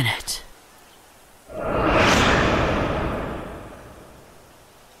 Wait a minute.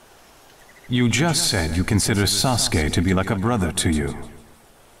 You just said you consider Sasuke to be like a brother to you.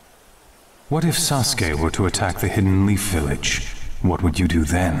 What if Sasuke were to attack the Hidden Leaf Village? What would you do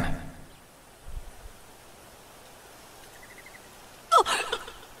then?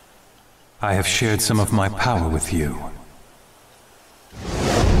 I have shared some of my power with you.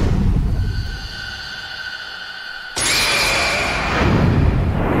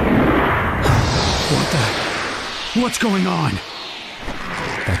 What's going on?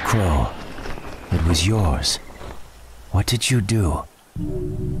 That crow, it was yours. What did you do?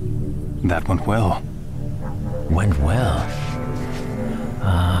 That went well. Went well?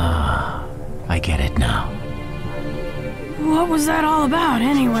 Ah, I get it now. What was that all about,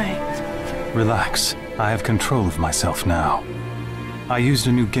 anyway? Relax. I have control of myself now. I used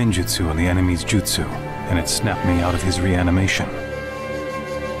a new genjutsu on the enemy's jutsu, and it snapped me out of his reanimation.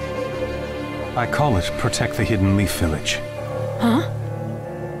 I call it Protect the Hidden Leaf Village. Huh?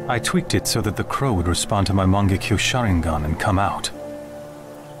 I tweaked it so that the crow would respond to my Mangekyo Sharingan and come out.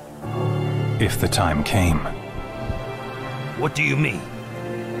 If the time came. What do you mean?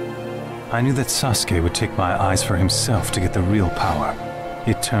 I knew that Sasuke would take my eyes for himself to get the real power,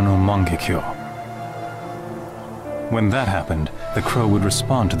 Eternal Mangekyo. When that happened, the crow would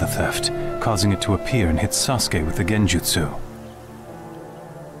respond to the theft, causing it to appear and hit Sasuke with the genjutsu.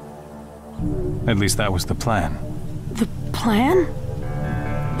 At least that was the plan. The plan?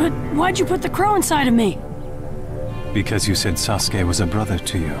 But why'd you put the crow inside of me? Because you said Sasuke was a brother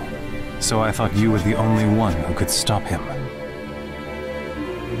to you. So I thought you were the only one who could stop him.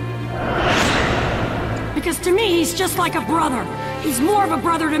 Because to me, he's just like a brother. He's more of a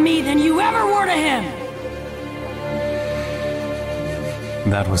brother to me than you ever were to him.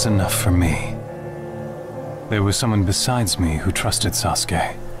 That was enough for me. There was someone besides me who trusted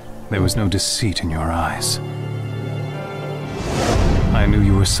Sasuke. There was no deceit in your eyes. I knew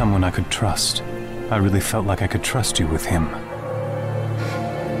you were someone I could trust. I really felt like I could trust you with him.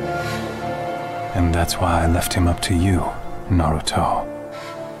 And that's why I left him up to you, Naruto.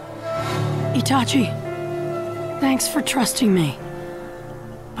 Itachi, thanks for trusting me.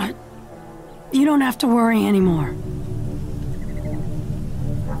 But you don't have to worry anymore.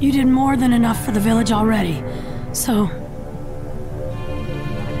 You did more than enough for the village already, so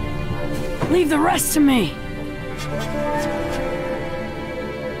leave the rest to me.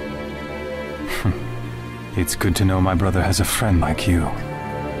 It's good to know my brother has a friend like you.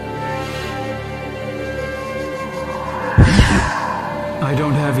 I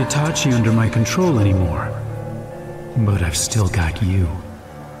don't have Itachi under my control anymore, but I've still got you.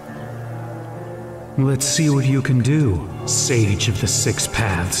 Let's see what you can do, Sage of the Six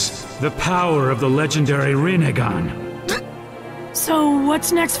Paths. The power of the legendary Rinnegan. So,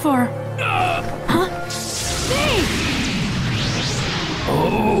 what's next for... Huh? Steve!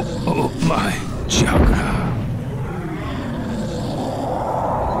 Oh my chakra.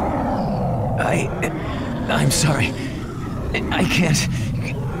 I'm sorry. I can't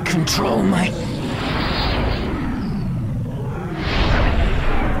control my...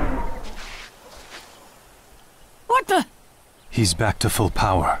 What the... He's back to full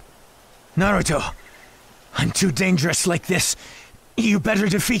power. Naruto, I'm too dangerous like this. You better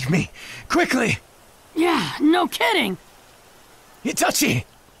defeat me. Quickly! Yeah, no kidding. Itachi!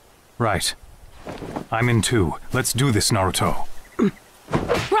 Right. I'm in too. Let's do this, Naruto.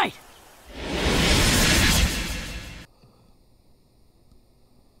 Right.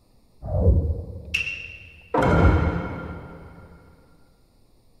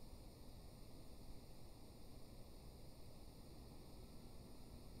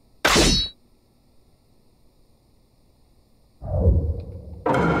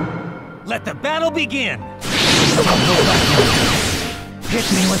 Let the battle begin!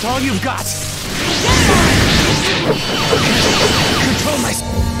 Hit me with all you've got! Control my...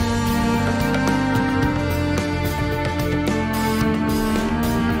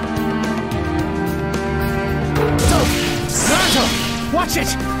 Naruto! Watch it!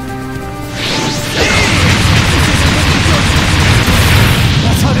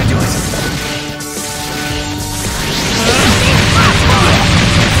 That's how to do it!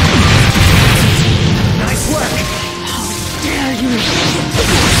 Nice work! How dare you!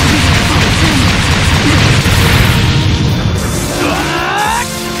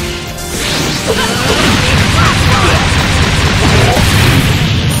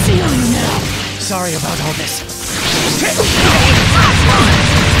 Seal you now! Sorry about all this.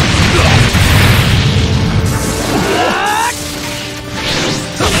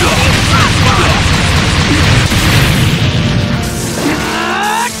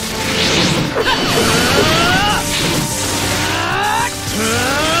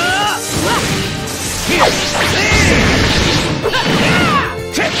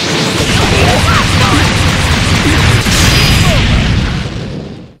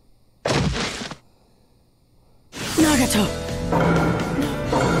 Nagato!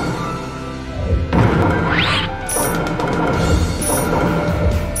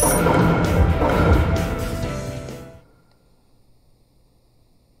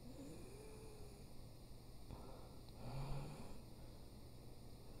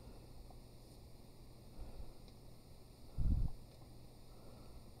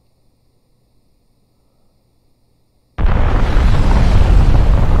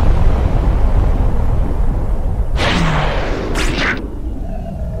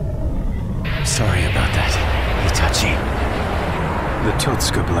 Sorry about that, Itachi. The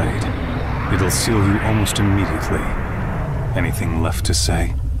Totsuka blade. It'll seal you almost immediately. Anything left to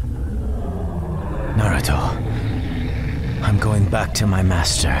say? Naruto, I'm going back to my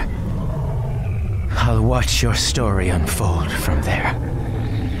master. I'll watch your story unfold from there.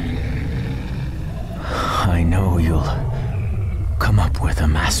 I know you'll come up with a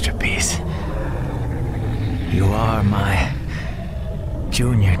masterpiece. You are my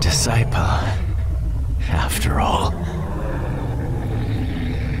junior disciple, after all.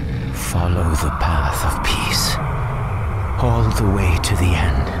 Follow the path of peace, all the way to the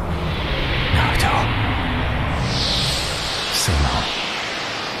end, Naruto. So long.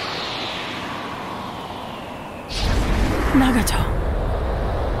 Nagato.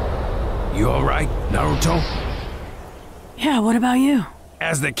 You alright, Naruto? Yeah, what about you?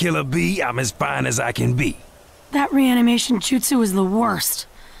 As the killer bee, I'm as fine as I can be. That reanimation jutsu is the worst.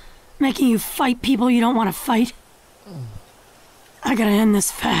 Making you fight people you don't want to fight. I gotta end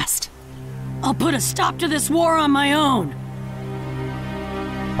this fast. I'll put a stop to this war on my own.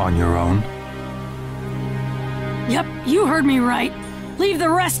 On your own? Yep, you heard me right. Leave the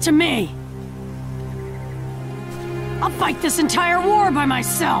rest to me. I'll fight this entire war by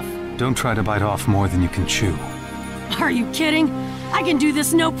myself. Don't try to bite off more than you can chew. Are you kidding? I can do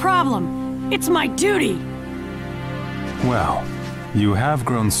this no problem. It's my duty. Well, you have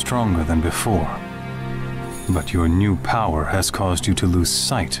grown stronger than before. But your new power has caused you to lose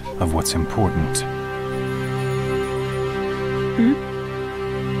sight of what's important.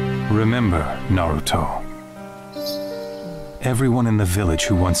 Remember, Naruto. Everyone in the village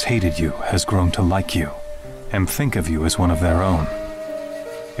who once hated you has grown to like you, and think of you as one of their own.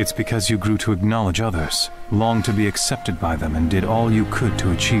 It's because you grew to acknowledge others, longed to be accepted by them, and did all you could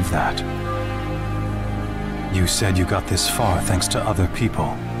to achieve that. You said you got this far thanks to other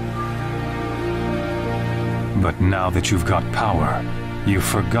people. But now that you've got power, you've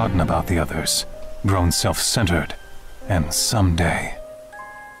forgotten about the others, grown self-centered, and someday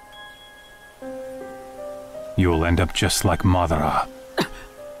you'll end up just like Madara.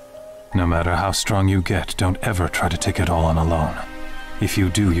 No matter how strong you get, don't ever try to take it all on alone. If you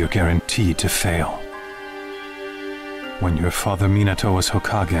do, you're guaranteed to fail. When your father Minato was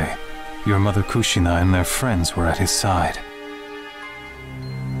Hokage, your mother Kushina and their friends were at his side.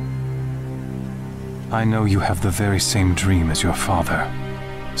 I know you have the very same dream as your father,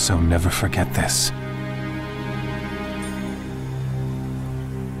 so never forget this.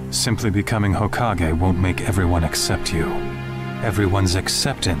 Simply becoming Hokage won't make everyone accept you. Everyone's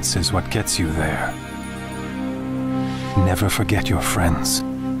acceptance is what gets you there. Never forget your friends.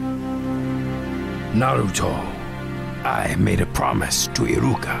 Naruto, I made a promise to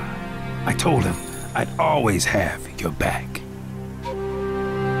Iruka. I told him I'd always have your back.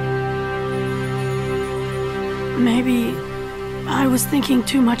 Maybe I was thinking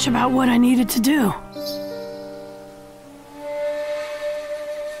too much about what I needed to do.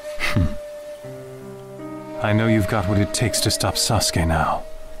 I know you've got what it takes to stop Sasuke now.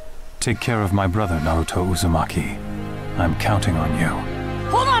 Take care of my brother, Naruto Uzumaki. I'm counting on you.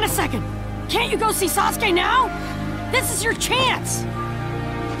 Hold on a second! Can't you go see Sasuke now? This is your chance!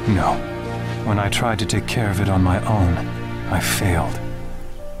 No. When I tried to take care of it on my own, I failed.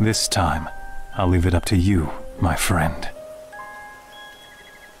 This time, I'll leave it up to you, my friend.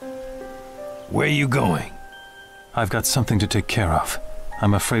 Where you going? I've got something to take care of.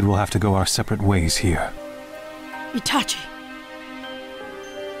 I'm afraid we'll have to go our separate ways here. Itachi.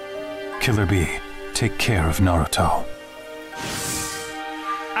 Killer Bee, take care of Naruto.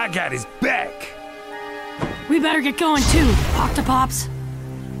 I got his back! We better get going too, Octopops.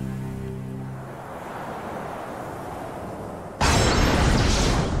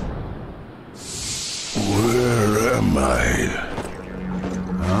 Where am I?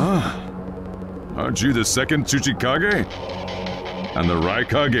 Huh? Aren't you the second Tsuchikage? And the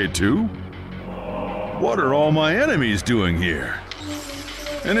Raikage too? What are all my enemies doing here?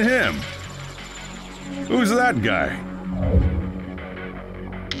 And him? Who's that guy?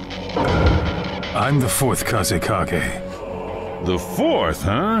 I'm the fourth Kazekage. The fourth,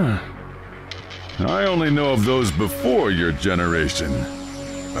 huh? I only know of those before your generation.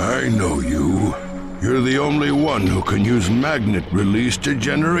 I know you. You're the only one who can use magnet release to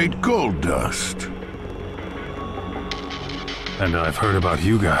generate gold dust. And I've heard about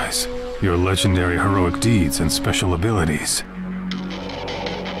you guys, your legendary heroic deeds and special abilities.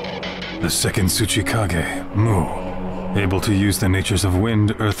 The second Tsuchikage, Mu, able to use the natures of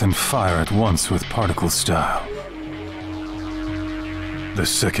wind, earth, and fire at once with particle style. The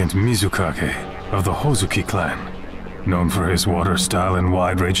second Mizukage of the Hozuki clan, known for his water style and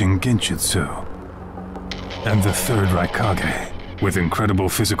wide-ranging genjutsu. And the third Raikage, with incredible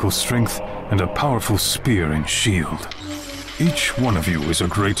physical strength and a powerful spear and shield. Each one of you is a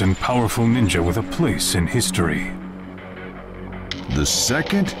great and powerful ninja with a place in history. The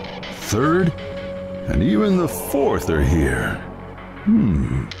second, third, and even the fourth are here.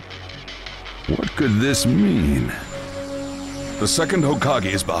 What could this mean? The second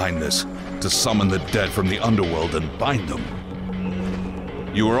Hokage is behind this, to summon the dead from the underworld and bind them.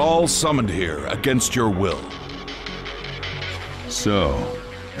 You are all summoned here against your will. So,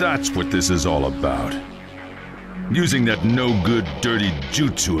 that's what this is all about. Using that no-good, dirty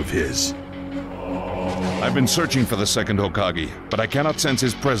jutsu of his. I've been searching for the second Hokage, but I cannot sense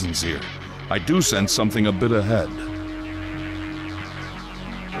his presence here. I do sense something a bit ahead.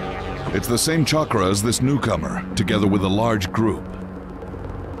 It's the same chakra as this newcomer, together with a large group.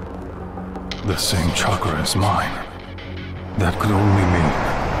 The same chakra as mine. That could only mean...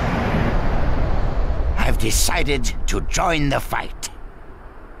 I've decided to join the fight.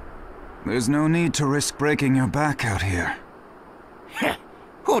 There's no need to risk breaking your back out here.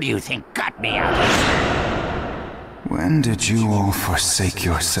 Who do you think got me out here? When did you all forsake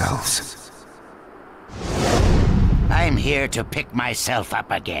yourselves? I'm here to pick myself up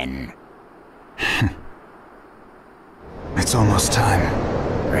again. It's almost time.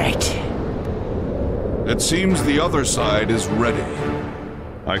 Right. It seems the other side is ready.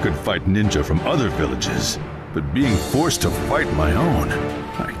 I could fight ninja from other villages, but being forced to fight my own,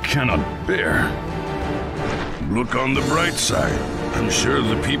 I cannot bear. Look on the bright side. I'm sure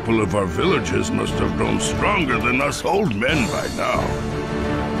the people of our villages must have grown stronger than us old men by now.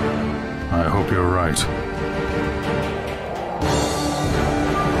 I hope you're right.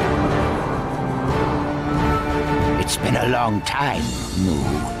 It's been a long time,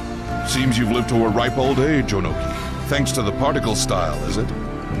 Mu. Seems you've lived to a ripe old age, Onoki. Thanks to the particle style, is it?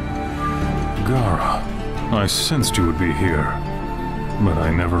 Gaara, I sensed you would be here, but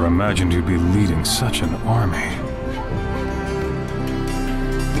I never imagined you'd be leading such an army.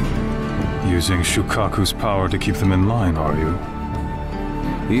 Using Shukaku's power to keep them in line, are you?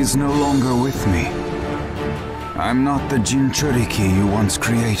 He's no longer with me. I'm not the Jinchuriki you once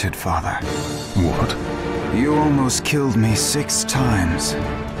created, Father. What? You almost killed me 6 times,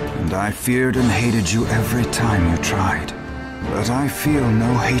 and I feared and hated you every time you tried. But I feel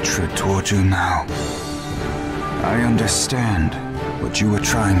no hatred toward you now. I understand what you were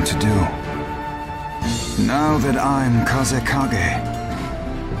trying to do. Now that I'm Kazekage,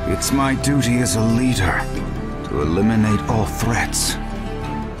 it's my duty as a leader to eliminate all threats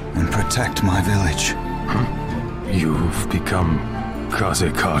and protect my village. You've become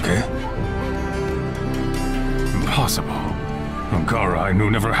Kazekage? Impossible. Gaara, I knew,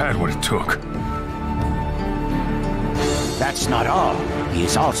 never had what it took. That's not all. He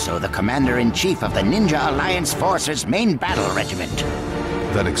is also the Commander-in-Chief of the Ninja Alliance Force's main battle regiment.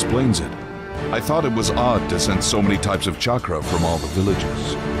 That explains it. I thought it was odd to sense so many types of chakra from all the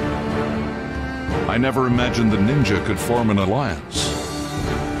villages. I never imagined the ninja could form an alliance.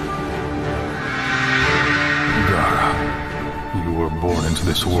 Gaara, you were born into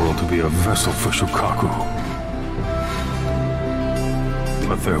this world to be a vessel for Shukaku.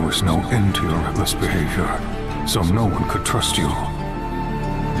 But there was no end to your reckless behavior, so no one could trust you.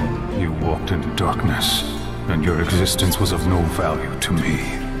 You walked into darkness, and your existence was of no value to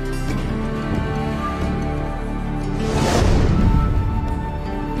me.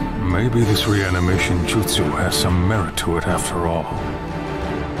 Maybe this reanimation jutsu has some merit to it after all.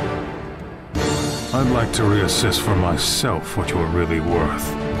 I'd like to reassess for myself what you're really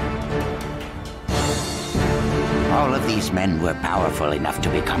worth. All of these men were powerful enough to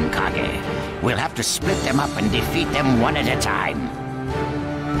become Kage. We'll have to split them up and defeat them one at a time.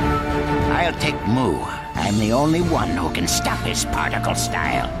 I'll take Mu. I'm the only one who can stop his particle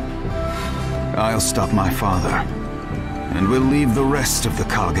style. I'll stop my father. And we'll leave the rest of the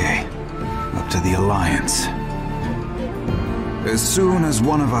Kage up to the Alliance. As soon as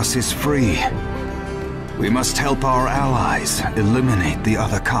one of us is free, we must help our allies eliminate the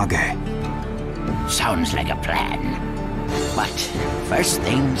other Kage. Sounds like a plan. But first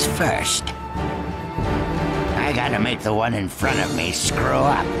things first. I gotta make the one in front of me screw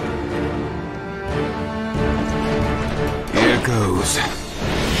up. Here goes.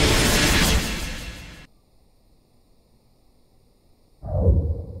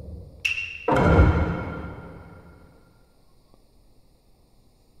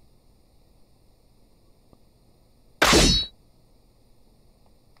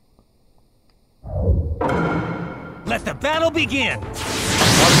 Let the battle begin!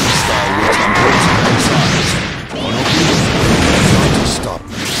 Stop.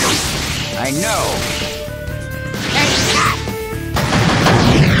 I know.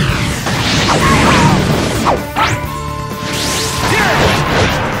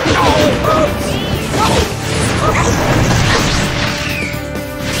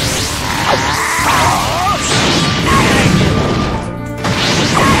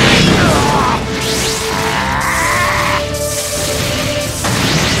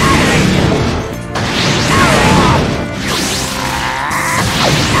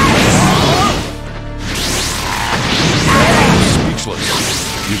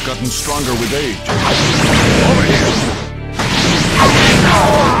 You've gotten stronger with age. Over here!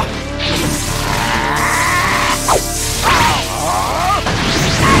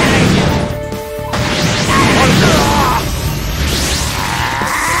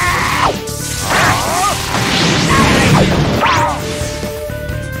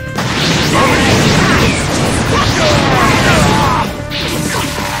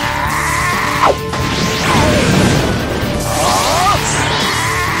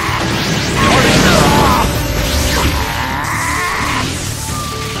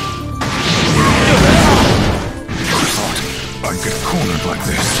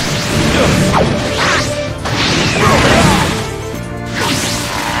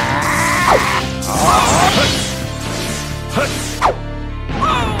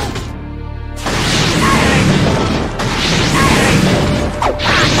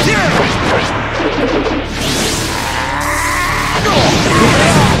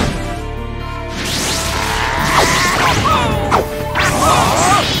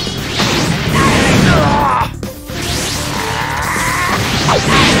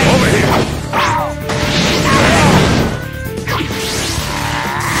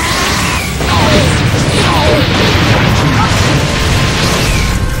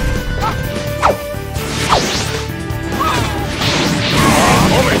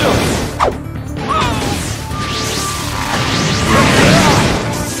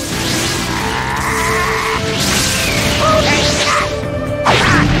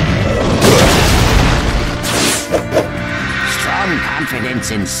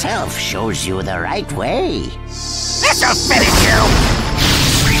 Confidence in self shows you the right way. This'll finish you!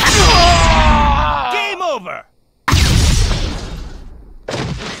 Game over!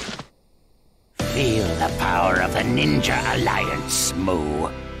 Feel the power of the Ninja Alliance, Mu.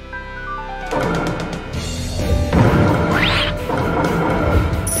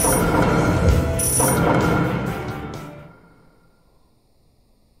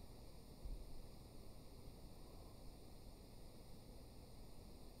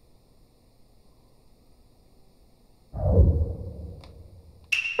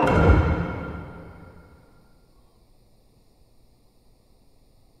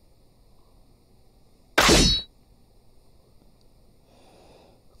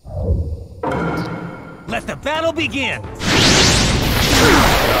 Let the battle begin! Now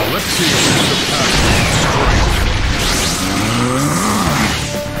let's see who's the path to strength.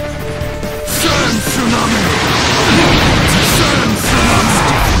 Sun! tsunami! Sand tsunami!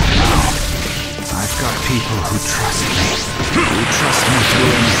 I've got people who trust me. Who trust me through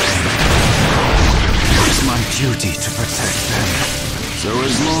anything. It's my duty to protect them. So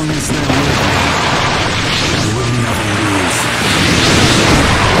as long as they're with me, I will never lose.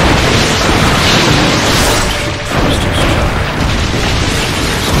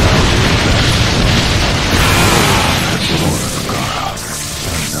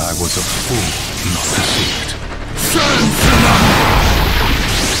 And I was a fool not to see it. Sand tsunami!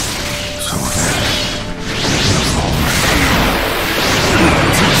 So then, the fall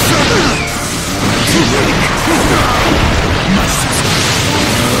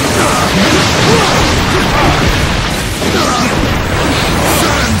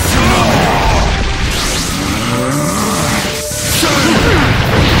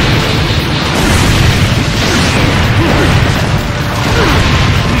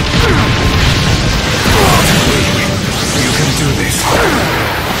You can do this.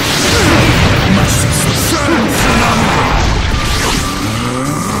 Sand tsunami!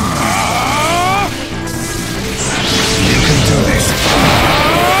 You can do this.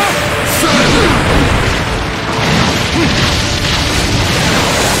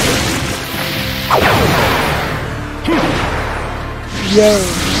 Yo.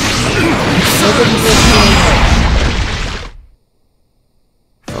 Look at this.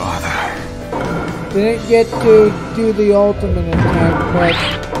 Didn't get to do the ultimate attack, but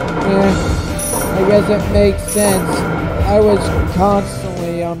I guess it makes sense. I was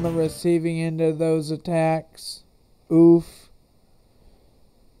constantly on the receiving end of those attacks. Oof.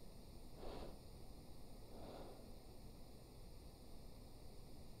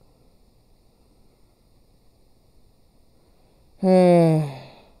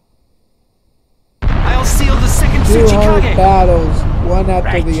 I'll seal the second Two hard Tsuchikage. battles, one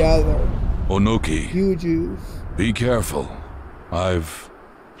after the other. Onoki. Huge oof. Be careful. I've...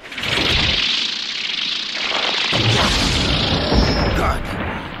 Good.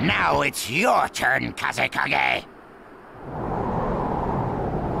 Now it's your turn, Kazekage.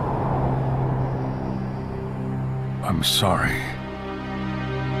 I'm sorry.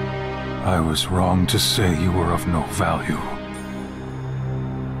 I was wrong to say you were of no value.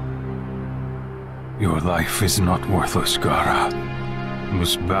 Your life is not worthless, Gaara.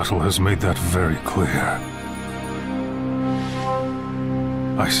 This battle has made that very clear.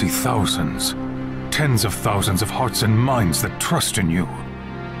 I see thousands, tens of thousands of hearts and minds that trust in you.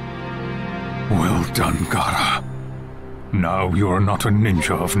 Well done, Gaara. Now you are not a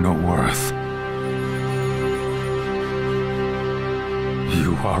ninja of no worth.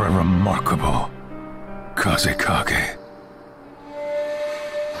 You are a remarkable Kazekage.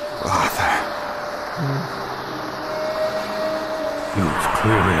 Father. You've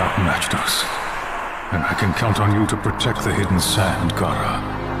clearly outmatched us, and I can count on you to protect the hidden sand, Gaara.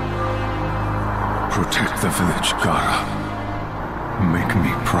 Protect the village, Gaara. Make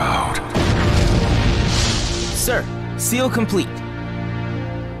me proud. Sir, seal complete.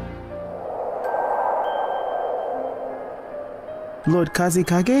 Lord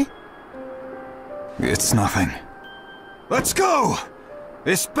Kazekage? It's nothing. Let's go!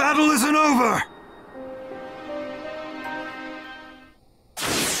 This battle isn't over!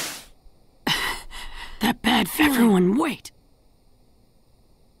 That bad feeling. Everyone, wait.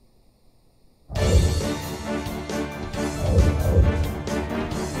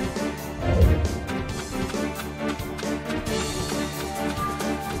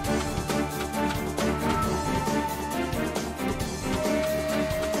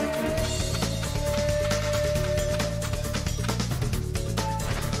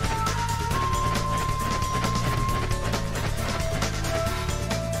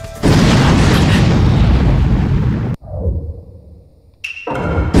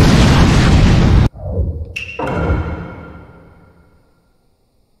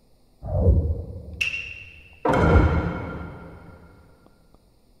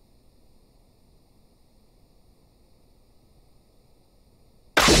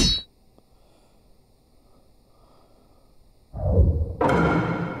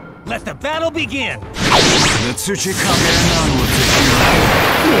 Let the battle begin! The Tsuchikage and none will take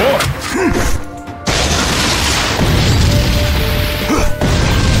you.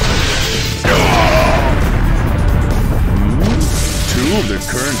 Two of the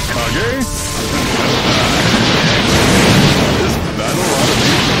current Kage? This battle ought to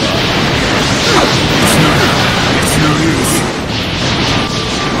be fun. It's no use.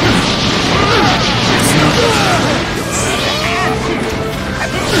 It's no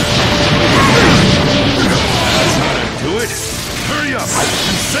That's how to do it. Hurry up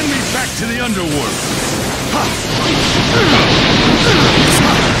and send me back to the underworld.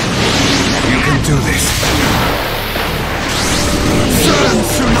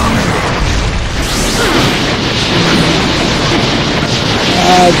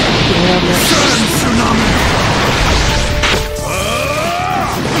 God damn it.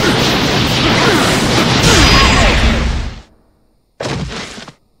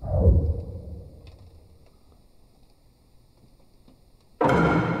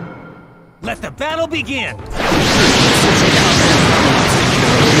 Let the battle begin!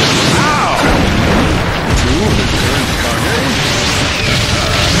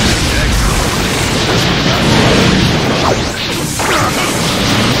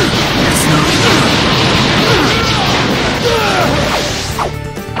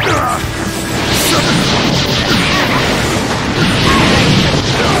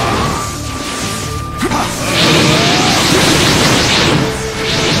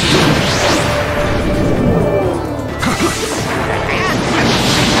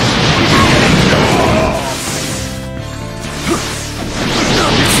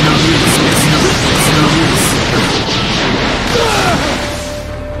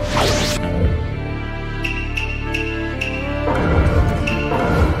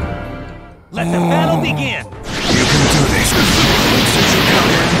 Let the battle begin! You can do this.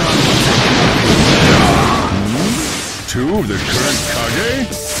 Two of the current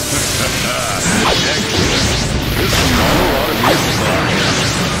Kage? Excellent. This is not a lot of easy fun.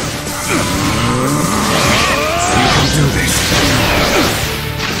 You can do this.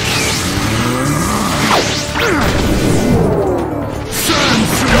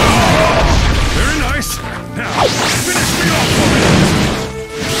 Very nice. Now, finish me off for me.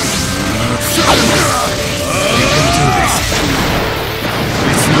 You can do this.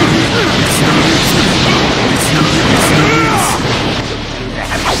 It's no use. It's no use. It's no use. It's no use. It's no use.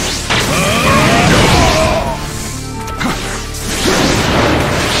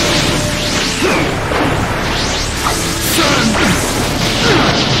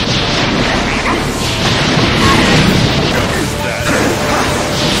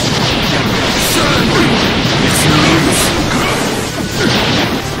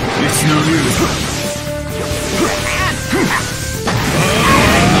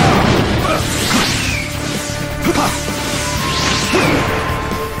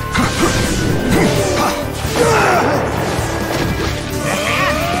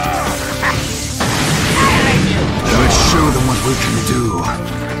 Let's show them what we can do.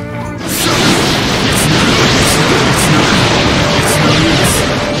 It's no use.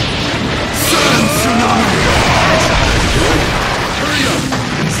 Sun Tsunami! Hurry up!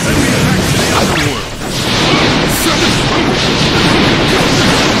 Send me back to the underworld!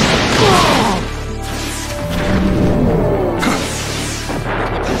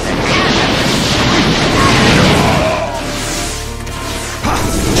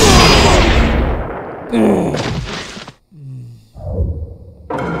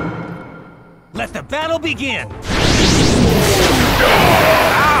 Let the battle begin!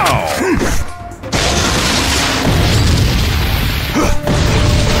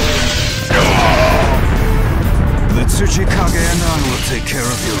 The Tsuchikage and I will take care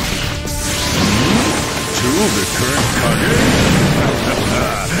of you. Two of the current Kage?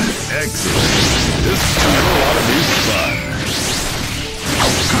 Excellent. This time ought to be fun.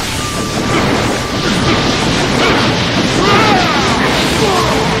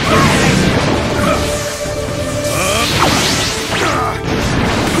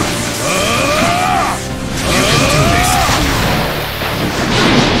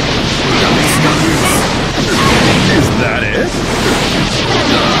 Is that it?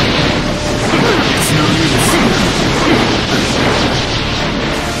 It's no use.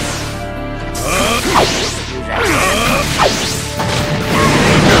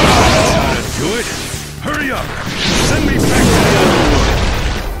 Do it. Hurry up. Send me back to the underworld.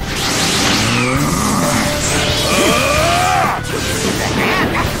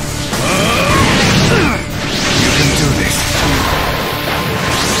 You can do this.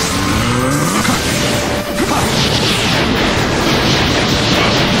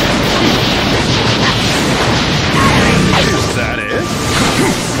 Is that it?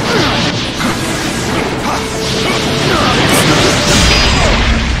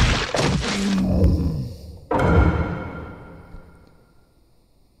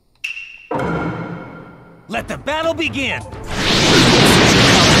 Let the battle begin! Current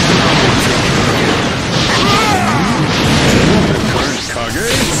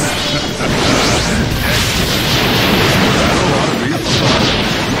Kage? That'll ought to be fun.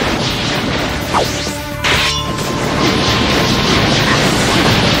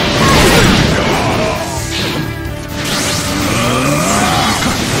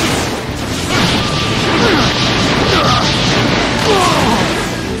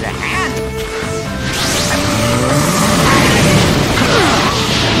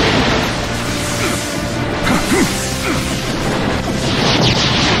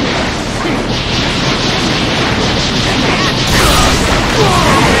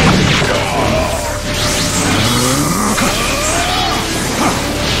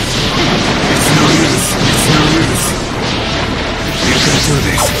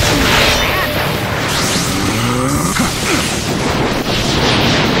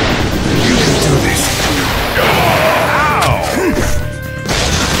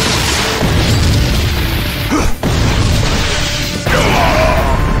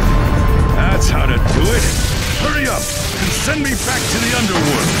 send me back to the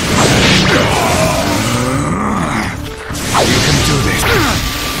underworld! You can do this.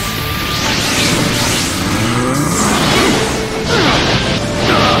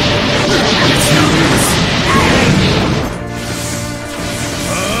 It's no use.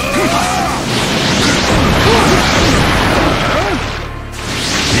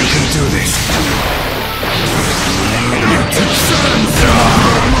 You can do this.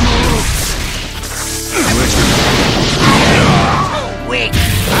 Weak.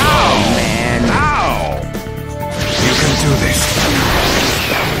 Oh, man. Ow! You can do this.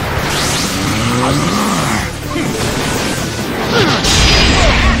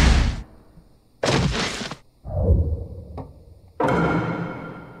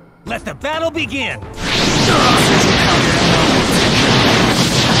 Let the battle begin! Two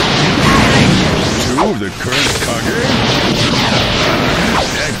of the current Kage?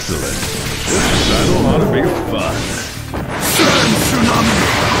 Excellent. This battle ought to be fun. Send tsunami!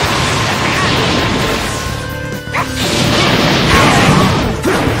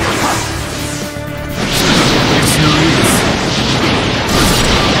 It's no use.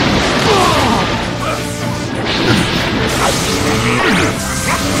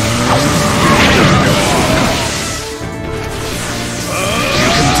 You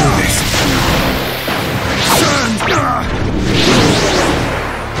can do this.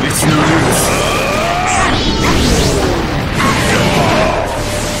 It's no use.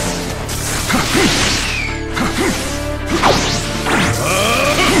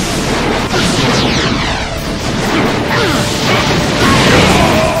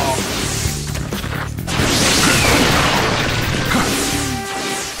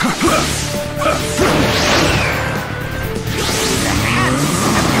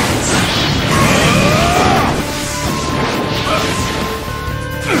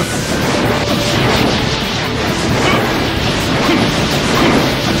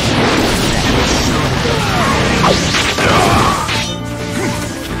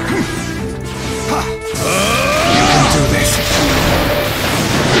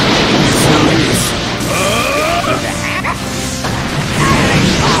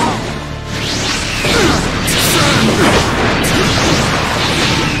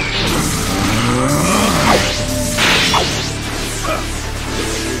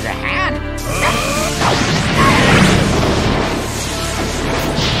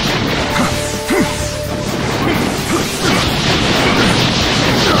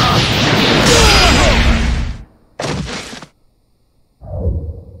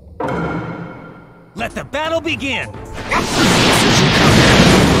 Let the battle begin! We'll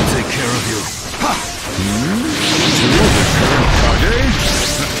take care of you.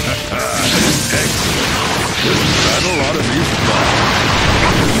 This battle ought to be fun.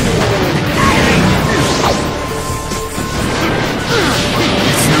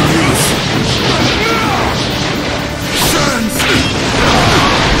 It's no use. Send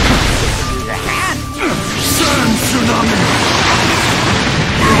tsunami!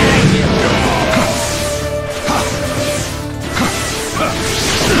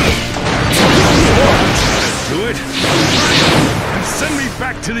 Do it! And send me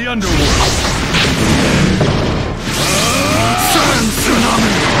back to the underworld! Send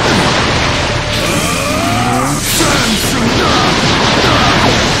tsunami! Send tsunami!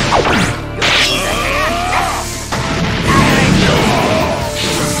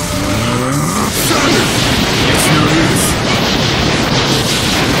 It's no use.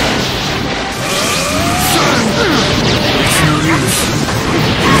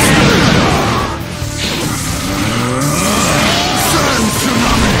 It's no use. Send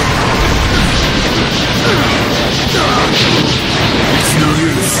tsunami! It's no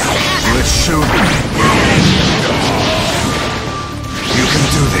use. Let's show them. You can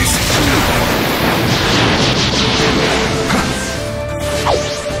do this.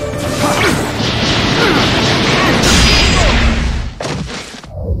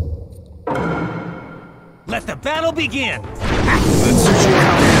 Let the battle begin! Let's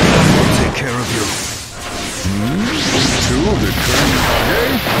take care of you. Two of the current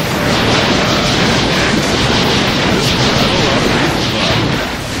Kage? This battle ought to be fun.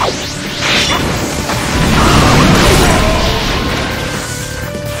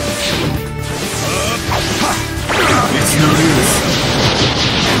 It's no use.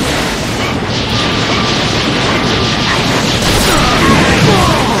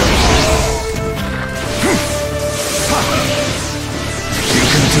 You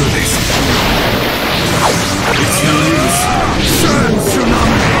can do this. It's no use. Send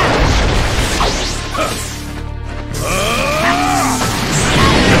tsunami!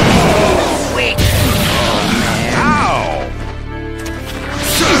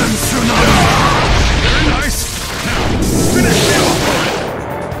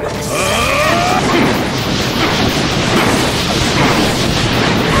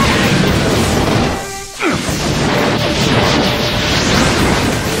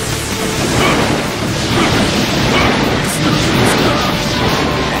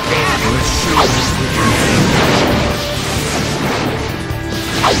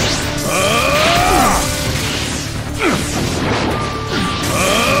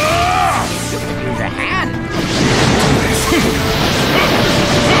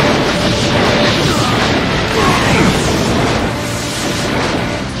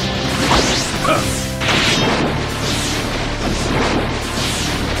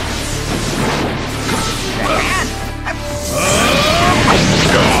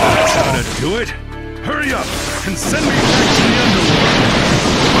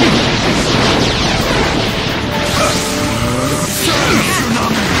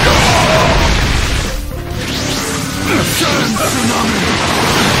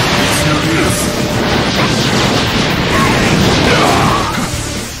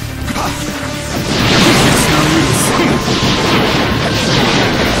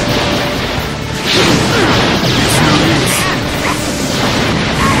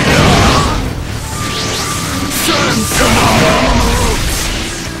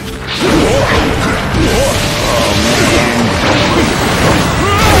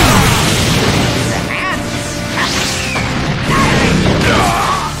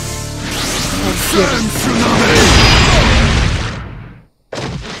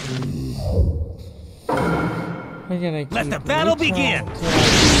 Let the battle begin! Is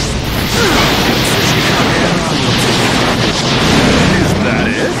that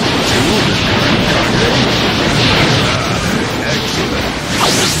it? Excellent.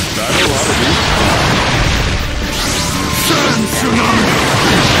 This battle ought to be fun. Sun Tsunami!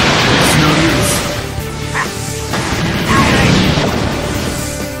 It's no use.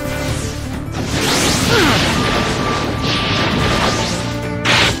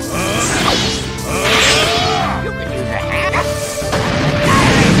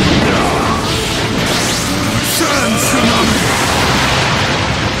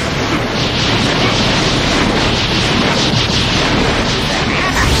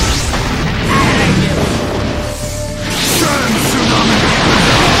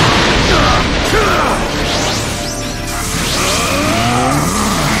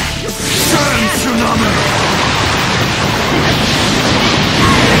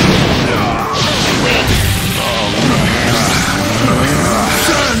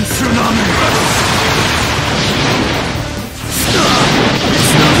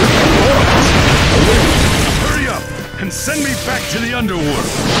 Send me back to the underworld!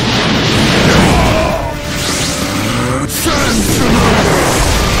 Sand Tsunami!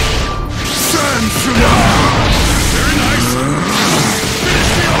 Sand Tsunami! Very nice!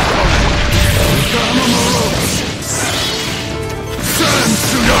 Finish me off already! Gamamaros! Sand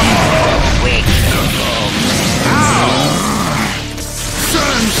Tsunami! Wait! Ow!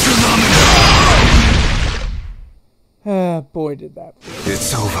 Sand Tsunami! Boy, did that.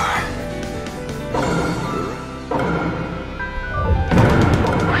 It's over.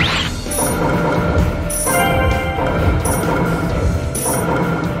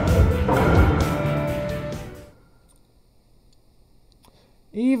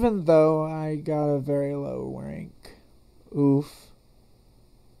 Even though I got a very low rank. Oof.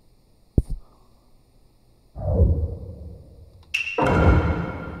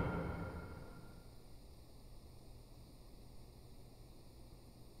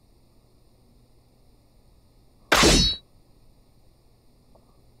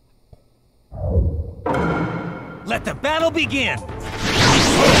 Let the battle begin!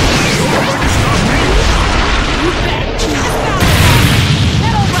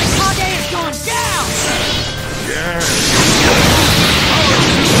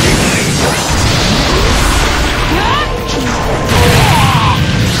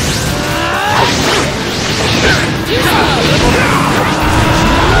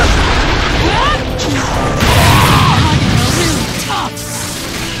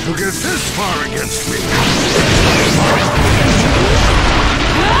 To get this far against me.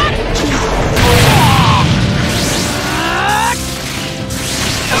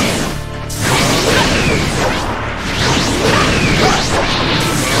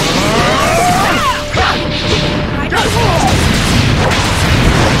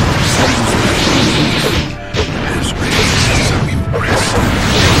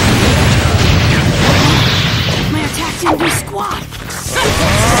 My attack didn't do squat.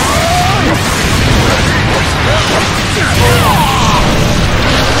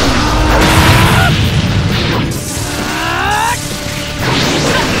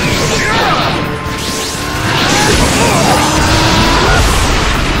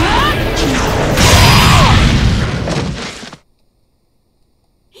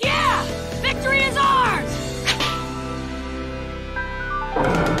 Yeah! Victory is ours!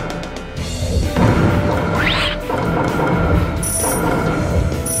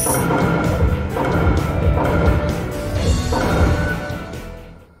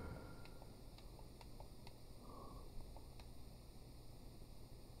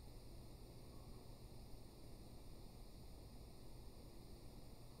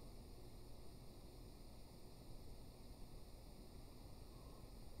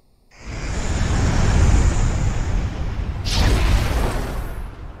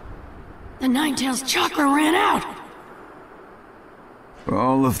 The Ninetales chakra ran out!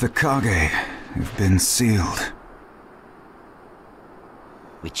 All of the Kage have been sealed.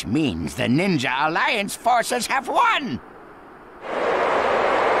 Which means the Ninja Alliance forces have won!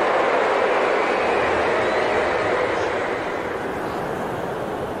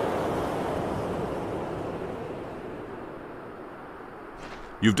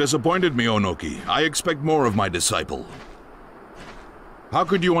 You've disappointed me, Onoki. I expect more of my disciple. How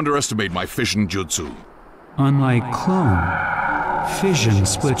could you underestimate my fission jutsu? Unlike clone, fission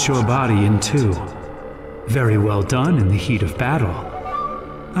splits your body in two. Very well done in the heat of battle.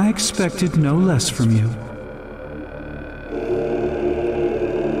 I expected no less from you.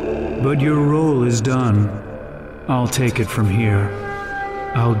 But your role is done. I'll take it from here.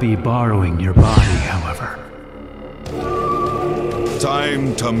 I'll be borrowing your body, however.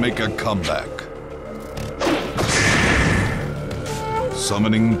 Time to make a comeback.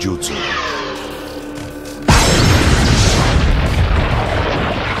 Summoning Jutsu.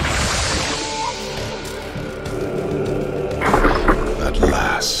 At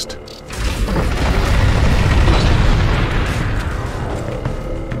last.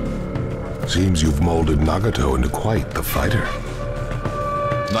 Seems you've molded Nagato into quite the fighter.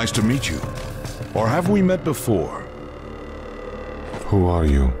 Nice to meet you. Or have we met before? Who are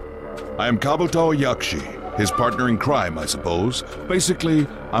you? I am Kabuto Yakshi, his partner in crime, I suppose. Basically,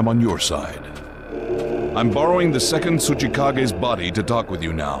 I'm on your side. I'm borrowing the second Tsuchikage's body to talk with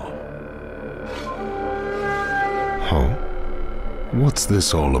you now. Huh? What's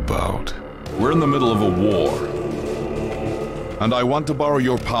this all about? We're in the middle of a war. And I want to borrow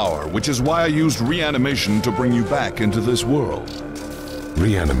your power, which is why I used reanimation to bring you back into this world.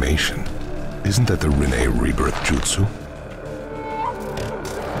 Reanimation? Isn't that the Rinne rebirth jutsu?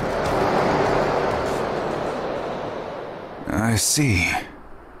 I see.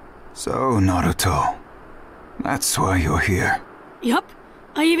 So, Naruto. That's why you're here. Yup.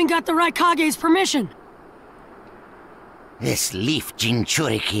 I even got the Raikage's permission. This leaf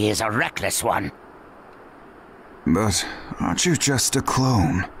Jinchuriki is a reckless one. But aren't you just a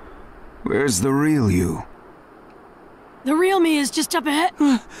clone? Where's the real you? The real me is just up ahead.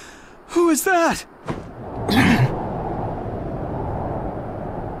 Who is that?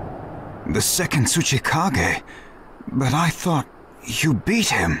 The second Tsuchikage? But I thought you beat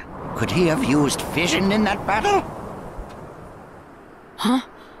him. Could he have used fission in that battle? Huh?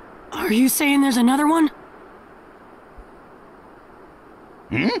 Are you saying there's another one?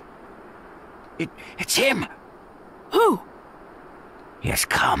 It's him! Who? He has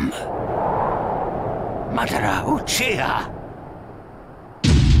come. Madara Uchiha!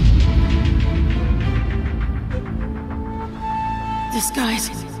 This guy's...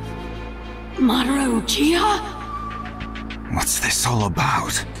 Madara Uchiha? What's this all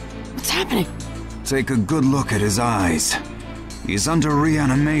about? What's happening? Take a good look at his eyes. He's under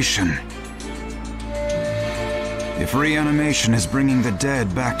reanimation. If reanimation is bringing the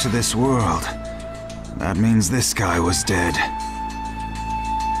dead back to this world, that means this guy was dead.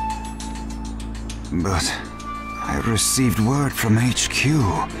 But I received word from HQ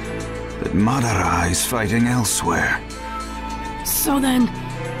that Madara is fighting elsewhere. So then,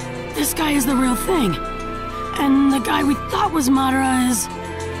 this guy is the real thing. And the guy we thought was Madara is...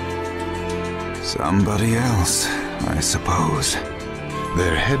 somebody else, I suppose.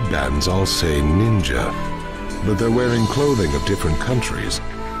 Their headbands all say ninja, but they're wearing clothing of different countries.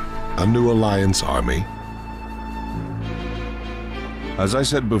 A new alliance army? As I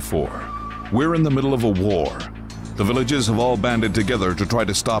said before, we're in the middle of a war. The villages have all banded together to try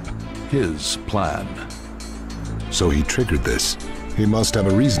to stop his plan. So he triggered this. He must have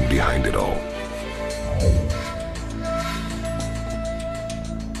a reason behind it all.